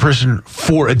sending you to prison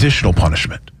for additional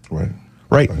punishment. Right?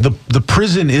 The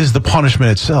prison is the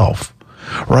punishment itself.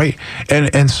 Right?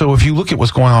 And so if you look at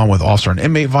what's going on with officer and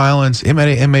inmate violence,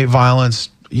 inmate violence,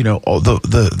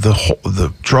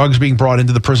 the drugs being brought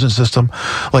into the prison system,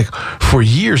 like, for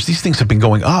years, these things have been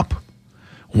going up.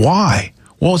 Why?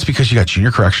 Well, it's because you got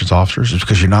junior corrections officers. It's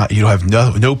because you don't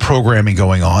have no programming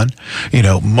going on. A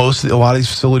lot of these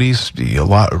facilities,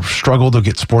 struggle to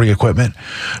get sporting equipment.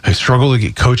 They struggle to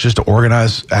get coaches to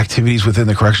organize activities within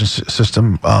the corrections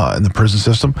system and the prison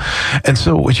system. And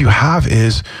so what you have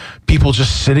is people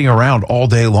just sitting around all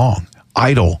day long,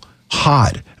 idle,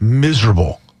 hot,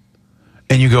 miserable.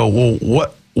 And you go, well,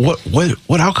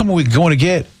 what outcome are we going to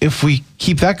get if we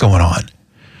keep that going on?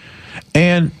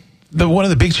 And one of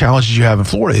the big challenges you have in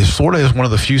Florida is one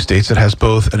of the few states that has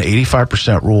both an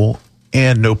 85% rule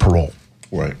and no parole.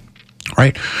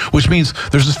 Right? Which means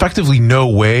there's effectively no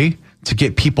way to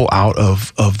get people out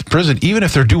of the prison, even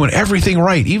if they're doing everything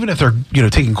right, even if they're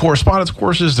taking correspondence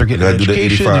courses, they're getting an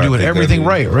education, they're doing everything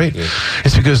right. Yeah.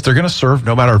 It's because they're going to serve,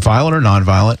 no matter violent or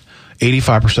nonviolent,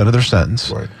 85% of their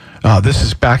sentence. Right. This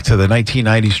is back to the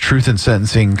 1990s truth in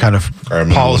sentencing kind of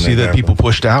policy that people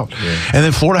pushed out. Yeah. And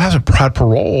then Florida hasn't had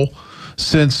parole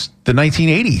since the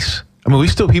 1980s. I mean, we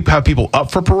still have people up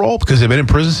for parole because they've been in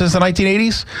prison since the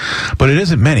 1980s, but it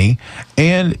isn't many.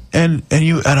 And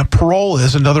a parole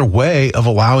is another way of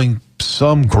allowing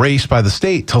some grace by the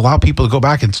state to allow people to go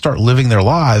back and start living their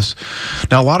lives.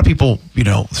 Now, a lot of people,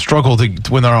 struggle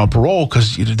when they're on parole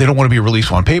because they don't want to be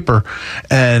released on paper,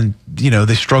 and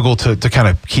they struggle to kind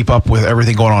of keep up with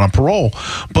everything going on parole.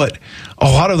 But a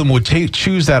lot of them would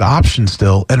choose that option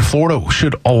still, and Florida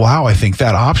should allow, I think,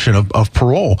 that option of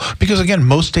parole because, again,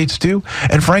 most states do.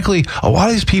 And frankly, a lot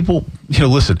of these people,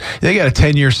 listen, they got a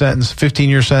 10-year sentence,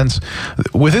 15-year sentence.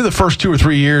 Within the first 2 or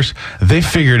 3 years, they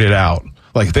figured it out.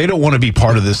 Like, they don't want to be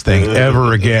part of this thing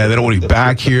ever again. They don't want to be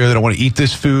back here. They don't want to eat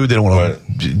this food. They don't want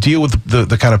to deal with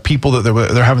the kind of people that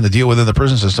they're having to deal with in the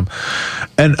prison system.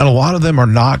 And a lot of them are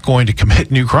not going to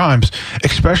commit new crimes,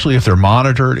 especially if they're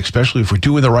monitored, especially if we're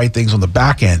doing the right things on the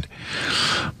back end.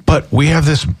 But we have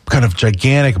this kind of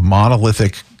gigantic,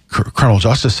 monolithic criminal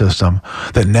justice system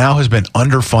that now has been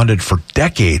underfunded for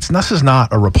decades. And this is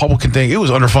not a Republican thing. It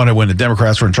was underfunded when the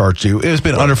Democrats were in charge too. It has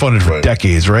been underfunded for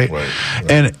decades, right?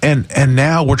 And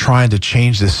now we're trying to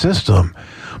change this system,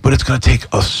 but it's going to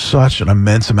take such an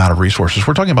immense amount of resources.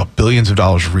 We're talking about billions of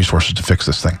dollars of resources to fix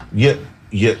this thing.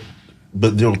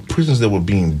 But there were prisons that were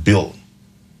being built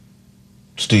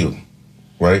still.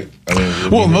 Right?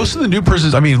 Most of the new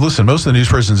prisons, most of the new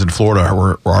prisons in Florida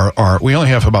are we only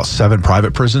have about 7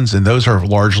 private prisons, and those are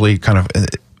largely kind of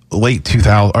mid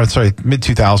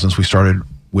 2000s. We started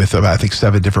with about, I think,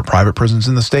 7 different private prisons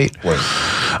in the state. Right.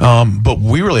 But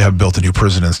we really haven't built a new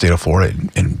prison in the state of Florida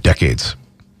in decades.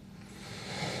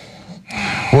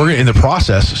 We're in the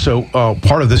process. So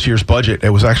part of this year's budget, it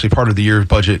was actually part of the year's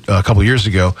budget a couple of years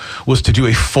ago, was to do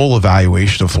a full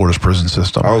evaluation of Florida's prison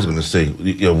system. I was going to say,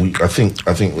 I think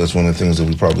that's one of the things that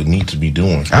we probably need to be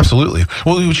doing. Absolutely.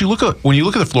 Well, when you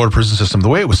look at the Florida prison system, the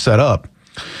way it was set up,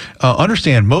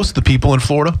 understand most of the people in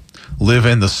Florida live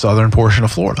in the southern portion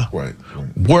of Florida. Right.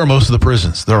 Where are most of the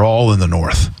prisons? They're all in the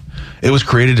north. It was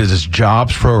created as this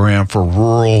jobs program for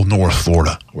rural North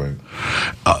Florida. Right.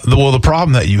 The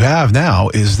problem that you have now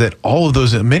is that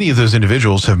many of those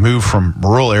individuals have moved from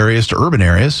rural areas to urban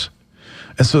areas.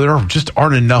 And so there just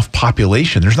aren't enough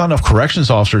population. There's not enough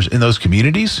corrections officers in those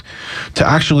communities to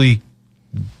actually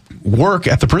work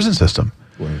at the prison system.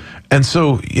 Right. And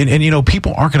so,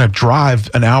 people aren't going to drive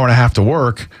an hour and a half to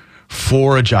work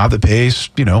for a job that pays,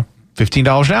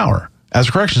 $15 an hour as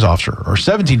a corrections officer, or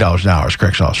 $17 an hour as a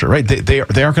corrections officer, right? They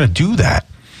aren't going to do that,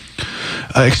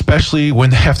 especially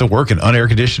when they have to work in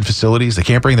unair-conditioned facilities. They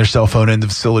can't bring their cell phone into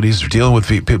facilities. They're dealing with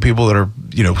people that are,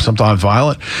 sometimes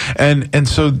violent, and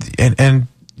so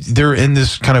they're in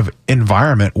this kind of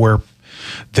environment where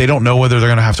they don't know whether they're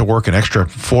going to have to work an extra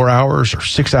 4 hours or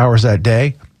 6 hours that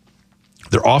day.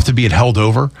 They're often being held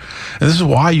over. And this is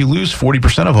why you lose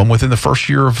 40% of them within the first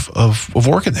year of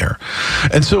working there.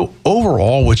 And so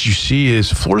overall, what you see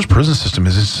is Florida's prison system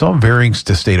is in some varying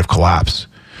state of collapse.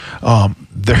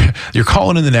 You're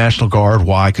calling in the National Guard.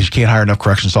 Why? Because you can't hire enough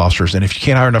corrections officers. And if you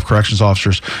can't hire enough corrections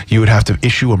officers, you would have to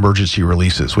issue emergency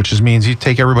releases, which means you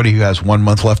take everybody who has 1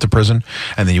 month left of prison,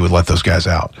 and then you would let those guys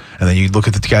out. And then you look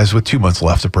at the guys with 2 months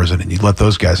left of prison, and you let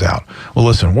those guys out. Well,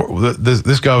 listen,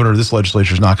 this governor, this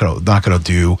legislature is not going to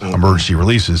do emergency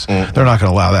releases. They're not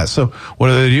going to allow that. So what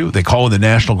do? They call in the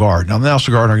National Guard. Now, the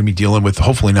National Guard aren't going to be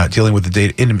hopefully not dealing with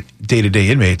the day-to-day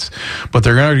inmates, but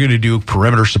they're going to do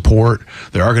perimeter support.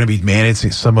 They are going to be managing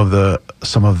some of the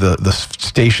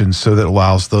stations so that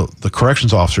allows the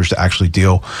corrections officers to actually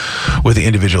deal with the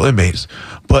individual inmates.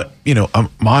 But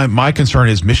my concern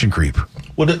is mission creep.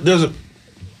 Well, there's a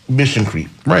mission creep,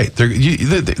 right?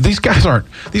 These guys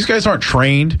aren't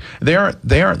trained. They aren't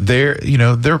there.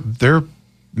 They're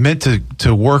meant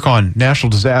to work on national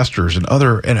disasters and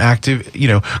active,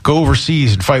 go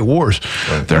overseas and fight wars.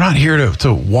 Right. They're not here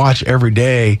to watch every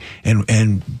day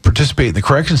and participate in the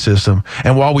correction system.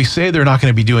 And while we say they're not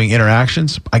going to be doing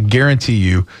interactions, I guarantee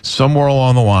you somewhere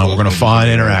along the line, we're going to find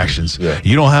interactions. Yeah.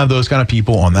 You don't have those kind of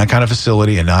people on that kind of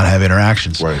facility and not have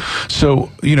interactions. Right.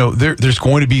 So, there's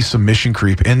going to be some mission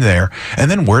creep in there. And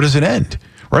then where does it end?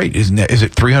 right? Is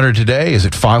it 300 today? Is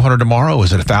it 500 tomorrow?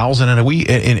 Is it 1,000 in a week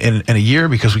in a year?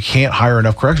 Because we can't hire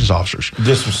enough corrections officers.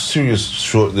 There's a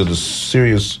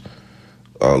serious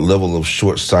level of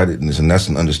short-sightedness, and that's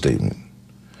an understatement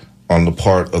on the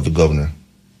part of the governor,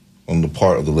 on the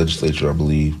part of the legislature, I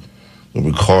believe, with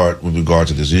regard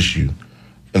to this issue.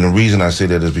 And the reason I say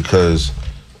that is because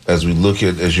as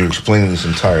you're explaining this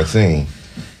entire thing,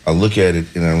 I look at it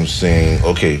and I'm saying,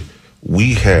 okay,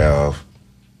 we have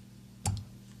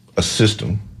a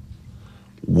system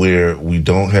where we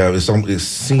don't have, it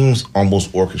seems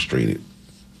almost orchestrated.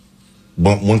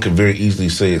 But one could very easily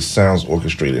say it sounds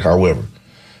orchestrated. However,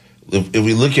 if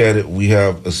we look at it, we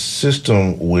have a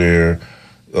system where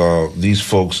these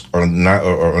folks are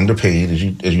underpaid,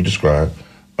 as you described,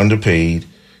 underpaid.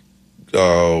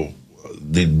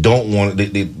 They don't want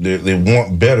they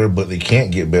want better, but they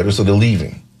can't get better, so they're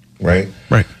leaving. Right.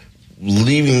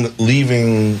 Leaving with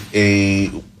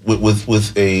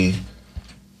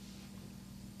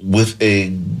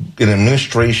an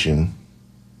administration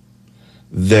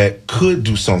that could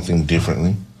do something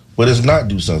differently, but is not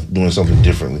doing something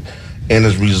differently, and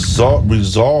has resolved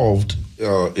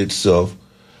itself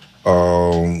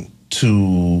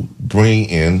to bring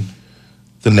in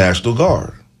the National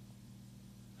Guard.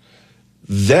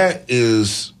 That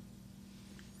is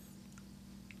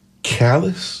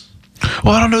callous.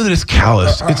 Well, I don't know that it's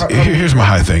callous. Here's my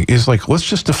high thing. It's like, let's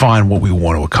just define what we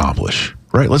want to accomplish,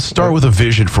 right? Let's start with a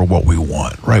vision for what we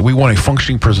want, right? We want a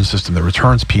functioning prison system that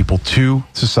returns people to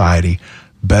society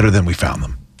better than we found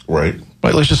them. Right.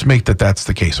 Let's just make that's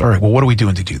the case. All right, well, what are we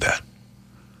doing to do that?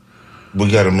 We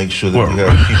got to make sure that we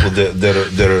have people that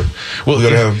are well, we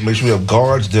got to make sure we have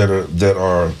guards that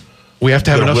are we have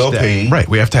to have enough staff. Right.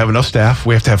 We have to have enough staff.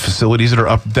 We have to have facilities that are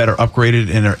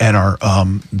upgraded and are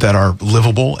that are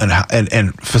livable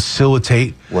and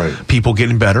facilitate people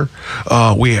getting better.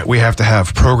 We have to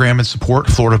have program and support.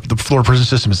 The Florida prison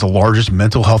system is the largest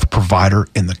mental health provider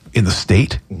in the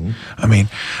state. Mm-hmm. I mean,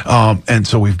 and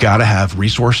so we've got to have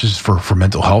resources for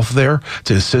mental health there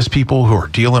to assist people who are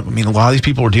dealing. I mean, a lot of these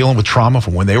people are dealing with trauma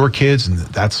from when they were kids, and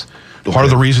that's part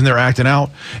of the reason they're acting out.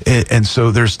 And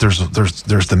so there's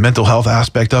the mental health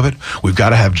aspect of it. We've got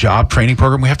to have job training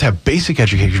program. We have to have basic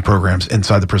education programs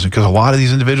inside the prison because a lot of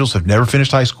these individuals have never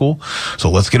finished high school. So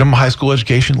let's get them a high school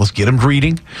education. Let's get them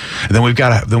reading. And then we've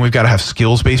got to have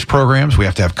skills-based programs. We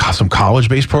have to have some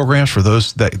college-based programs for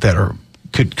those that are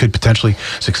could potentially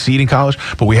succeed in college,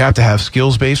 but we have to have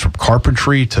skills-based from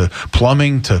carpentry to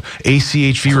plumbing to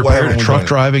ACHV repair to truck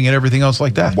driving and everything else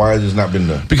like that. Why has this not been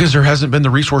done? Because there hasn't been the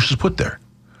resources put there.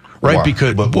 Right? Why?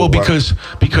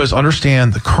 Because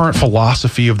understand the current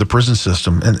philosophy of the prison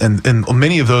system and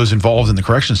many of those involved in the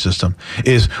correction system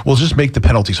is we'll just make the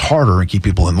penalties harder and keep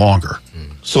people in longer.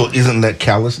 So isn't that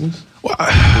callousness? Well,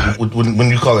 when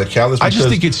you call that callous? I just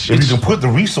think if you can put the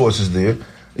resources there,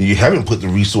 and you haven't put the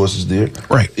resources there,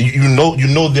 right? You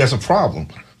know there's a problem,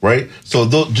 right? So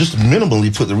just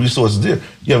minimally put the resources there.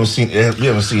 You haven't seen that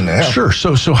happen. Sure.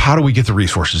 So how do we get the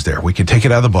resources there? We can take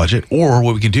it out of the budget, or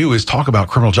what we can do is talk about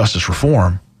criminal justice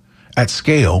reform at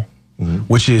scale,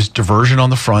 which is diversion on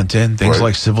the front end, things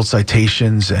like civil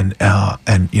citations and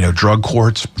drug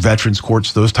courts, veterans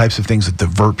courts, those types of things that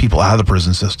divert people out of the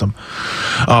prison system.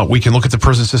 We can look at the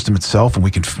prison system itself, and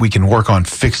we can work on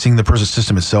fixing the prison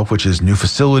system itself, which is new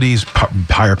facilities,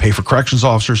 higher pay for corrections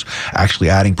officers, actually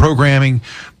adding programming,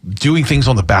 doing things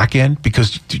on the back end.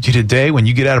 Because today, when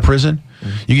you get out of prison,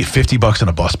 you get $50 in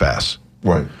a bus pass.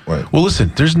 Right. Well,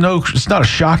 listen, it's not a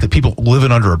shock that people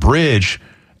living under a bridge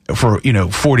for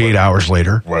 48 hours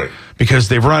later, right? Because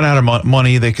they've run out of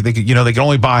money. They can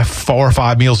only buy 4 or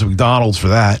 5 meals at McDonald's for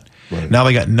that. Right. Now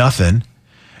they got nothing.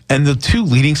 And the two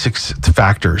leading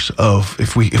factors of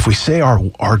if we say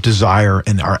our desire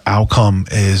and our outcome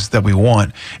is that we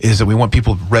want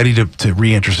people ready to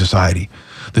reenter society.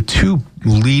 The two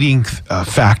leading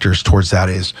factors towards that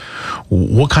is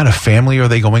what kind of family are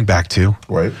they going back to,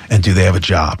 right? And do they have a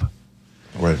job,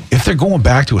 right? If they're going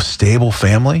back to a stable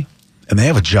family and they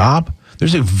have a job,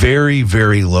 there's a very,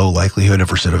 very low likelihood of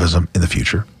recidivism in the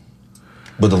future.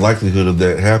 But the likelihood of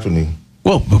that happening?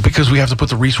 Well, because we have to put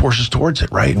the resources towards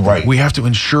it, right? Right. We have to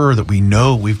ensure that we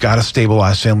know we've got a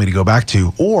stabilized family to go back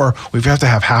to, or we have to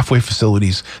have halfway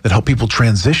facilities that help people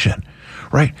transition,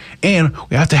 right? And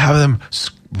we have to have them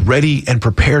ready and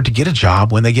prepared to get a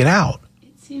job when they get out.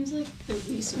 It seems like the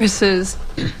resources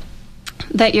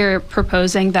that you're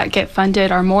proposing that get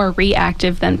funded are more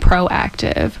reactive than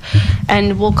proactive,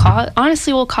 and will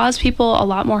cause people a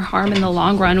lot more harm in the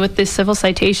long run. With these civil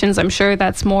citations, I'm sure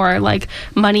that's more like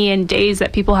money and days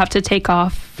that people have to take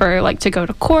off for to go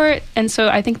to court, and so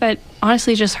I think that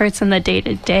honestly just hurts in the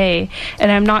day-to-day,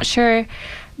 and I'm not sure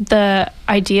the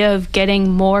idea of getting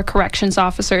more corrections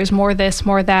officers, more this,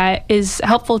 more that, is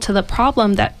helpful to the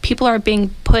problem that people are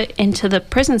being put into the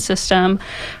prison system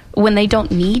when they don't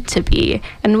need to be.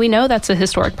 And we know that's a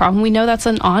historic problem. We know that's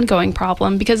an ongoing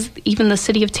problem because even the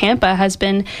city of Tampa has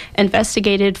been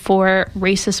investigated for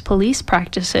racist police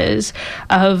practices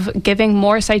of giving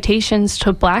more citations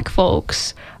to black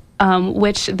folks,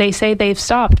 which they say they've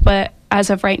stopped, but as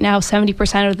of right now,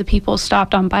 70% of the people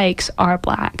stopped on bikes are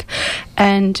black.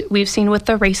 And we've seen with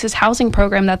the racist housing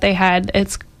program that they had,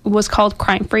 it was called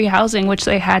crime-free housing, which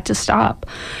they had to stop,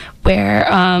 where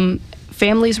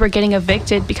families were getting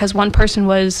evicted because one person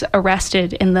was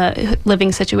arrested in the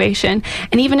living situation.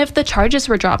 And even if the charges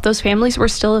were dropped, those families were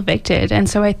still evicted. And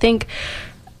so I think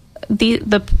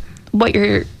what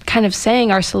you're kind of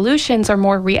saying, our solutions are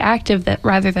more reactive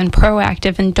rather than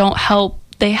proactive and don't help.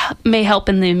 They may help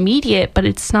in the immediate, but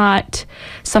it's not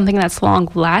something that's long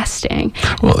lasting.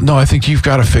 Well, no, I think you've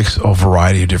got to fix a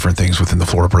variety of different things within the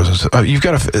Florida prisons. You've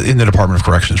got to, in the Department of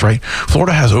Corrections, right?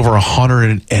 Florida has over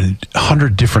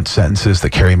 100 different sentences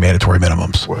that carry mandatory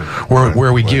minimums,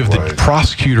 where we give the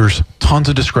prosecutors tons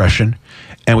of discretion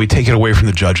and we take it away from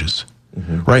the judges.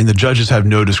 Mm-hmm. Right, and the judges have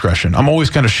no discretion. I'm always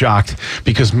kind of shocked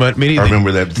because many of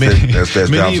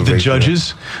the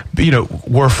judges,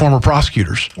 were former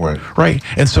prosecutors. Right,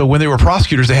 and so when they were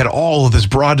prosecutors, they had all of this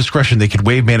broad discretion. They could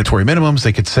waive mandatory minimums.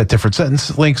 They could set different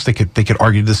sentence lengths. They could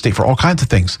argue to the state for all kinds of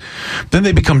things. Then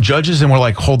they become judges, and we're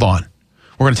like, hold on.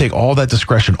 We're going to take all that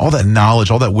discretion, all that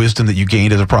knowledge, all that wisdom that you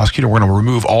gained as a prosecutor. We're going to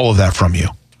remove all of that from you,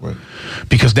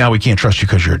 because now we can't trust you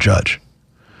because you're a judge.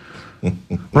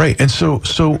 Right, and so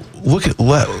think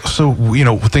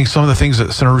some of the things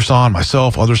that Senator Rouson,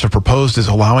 myself, others have proposed is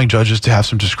allowing judges to have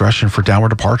some discretion for downward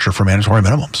departure for mandatory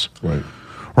minimums.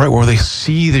 Right, where they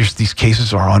see these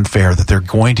cases are unfair, that they're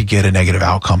going to get a negative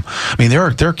outcome. I mean, there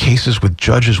are cases with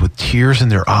judges with tears in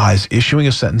their eyes issuing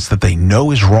a sentence that they know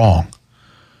is wrong,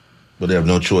 but they have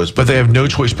no choice. But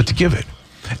to give it.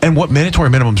 And what mandatory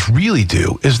minimums really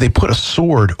do is they put a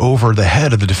sword over the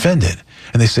head of the defendant.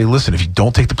 And they say, listen, if you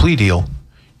don't take the plea deal,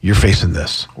 you're facing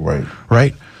this.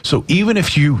 Right? So even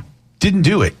if you didn't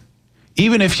do it,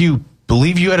 even if you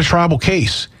believe you had a triable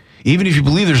case, even if you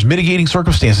believe there's mitigating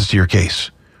circumstances to your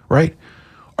case, right?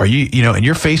 Are and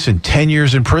you're facing 10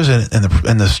 years in prison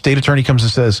and the state attorney comes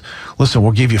and says, listen,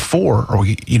 we'll give you 4, or,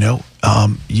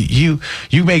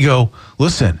 you may go,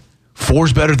 listen,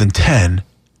 4's better than 10.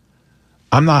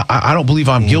 I don't believe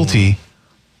I'm guilty.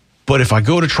 But if I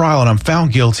go to trial and I'm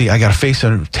found guilty, I got to face a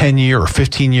 10-year or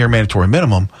 15-year mandatory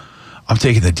minimum. I'm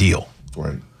taking the deal.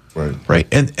 Right.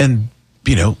 And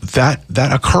that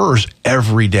occurs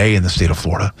every day in the state of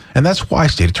Florida. And that's why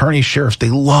state attorneys, sheriffs, they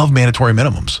love mandatory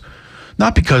minimums.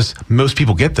 Not because most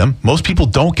people get them. Most people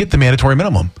don't get the mandatory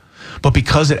minimum. But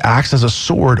because it acts as a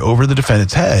sword over the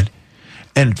defendant's head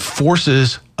and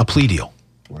forces a plea deal.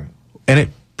 And it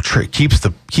keeps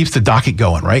the docket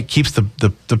going, right? Keeps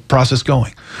the process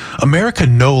going. America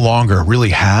no longer really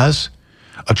has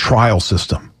a trial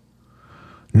system.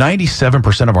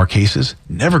 97% of our cases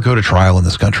never go to trial in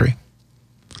this country.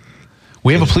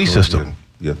 We have a plea system.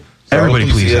 Yeah. Everybody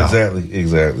pleads out.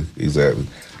 Exactly.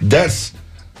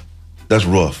 That's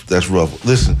rough.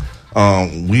 Listen,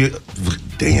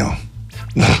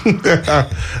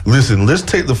 Listen, let's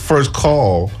take the first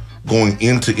call going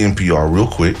into NPR real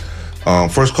quick.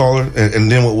 First caller,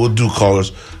 and then what we'll do,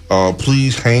 callers,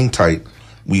 please hang tight.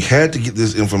 We had to get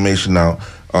this information out.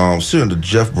 Senator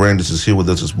Jeff Brandes is here with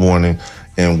us this morning,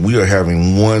 and we are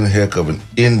having one heck of an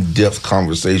in-depth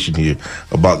conversation here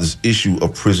about this issue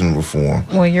of prison reform.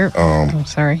 Well, your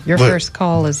first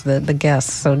call is the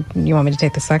guest, so you want me to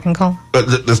take the second call?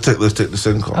 Let's take the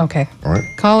second call. Okay. All right.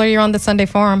 Caller, you're on the Sunday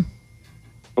Forum.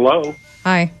 Hello.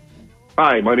 Hi.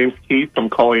 Hi, my name's Keith. I'm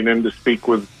calling in to speak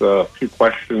with a few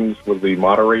questions with the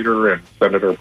moderator and Senator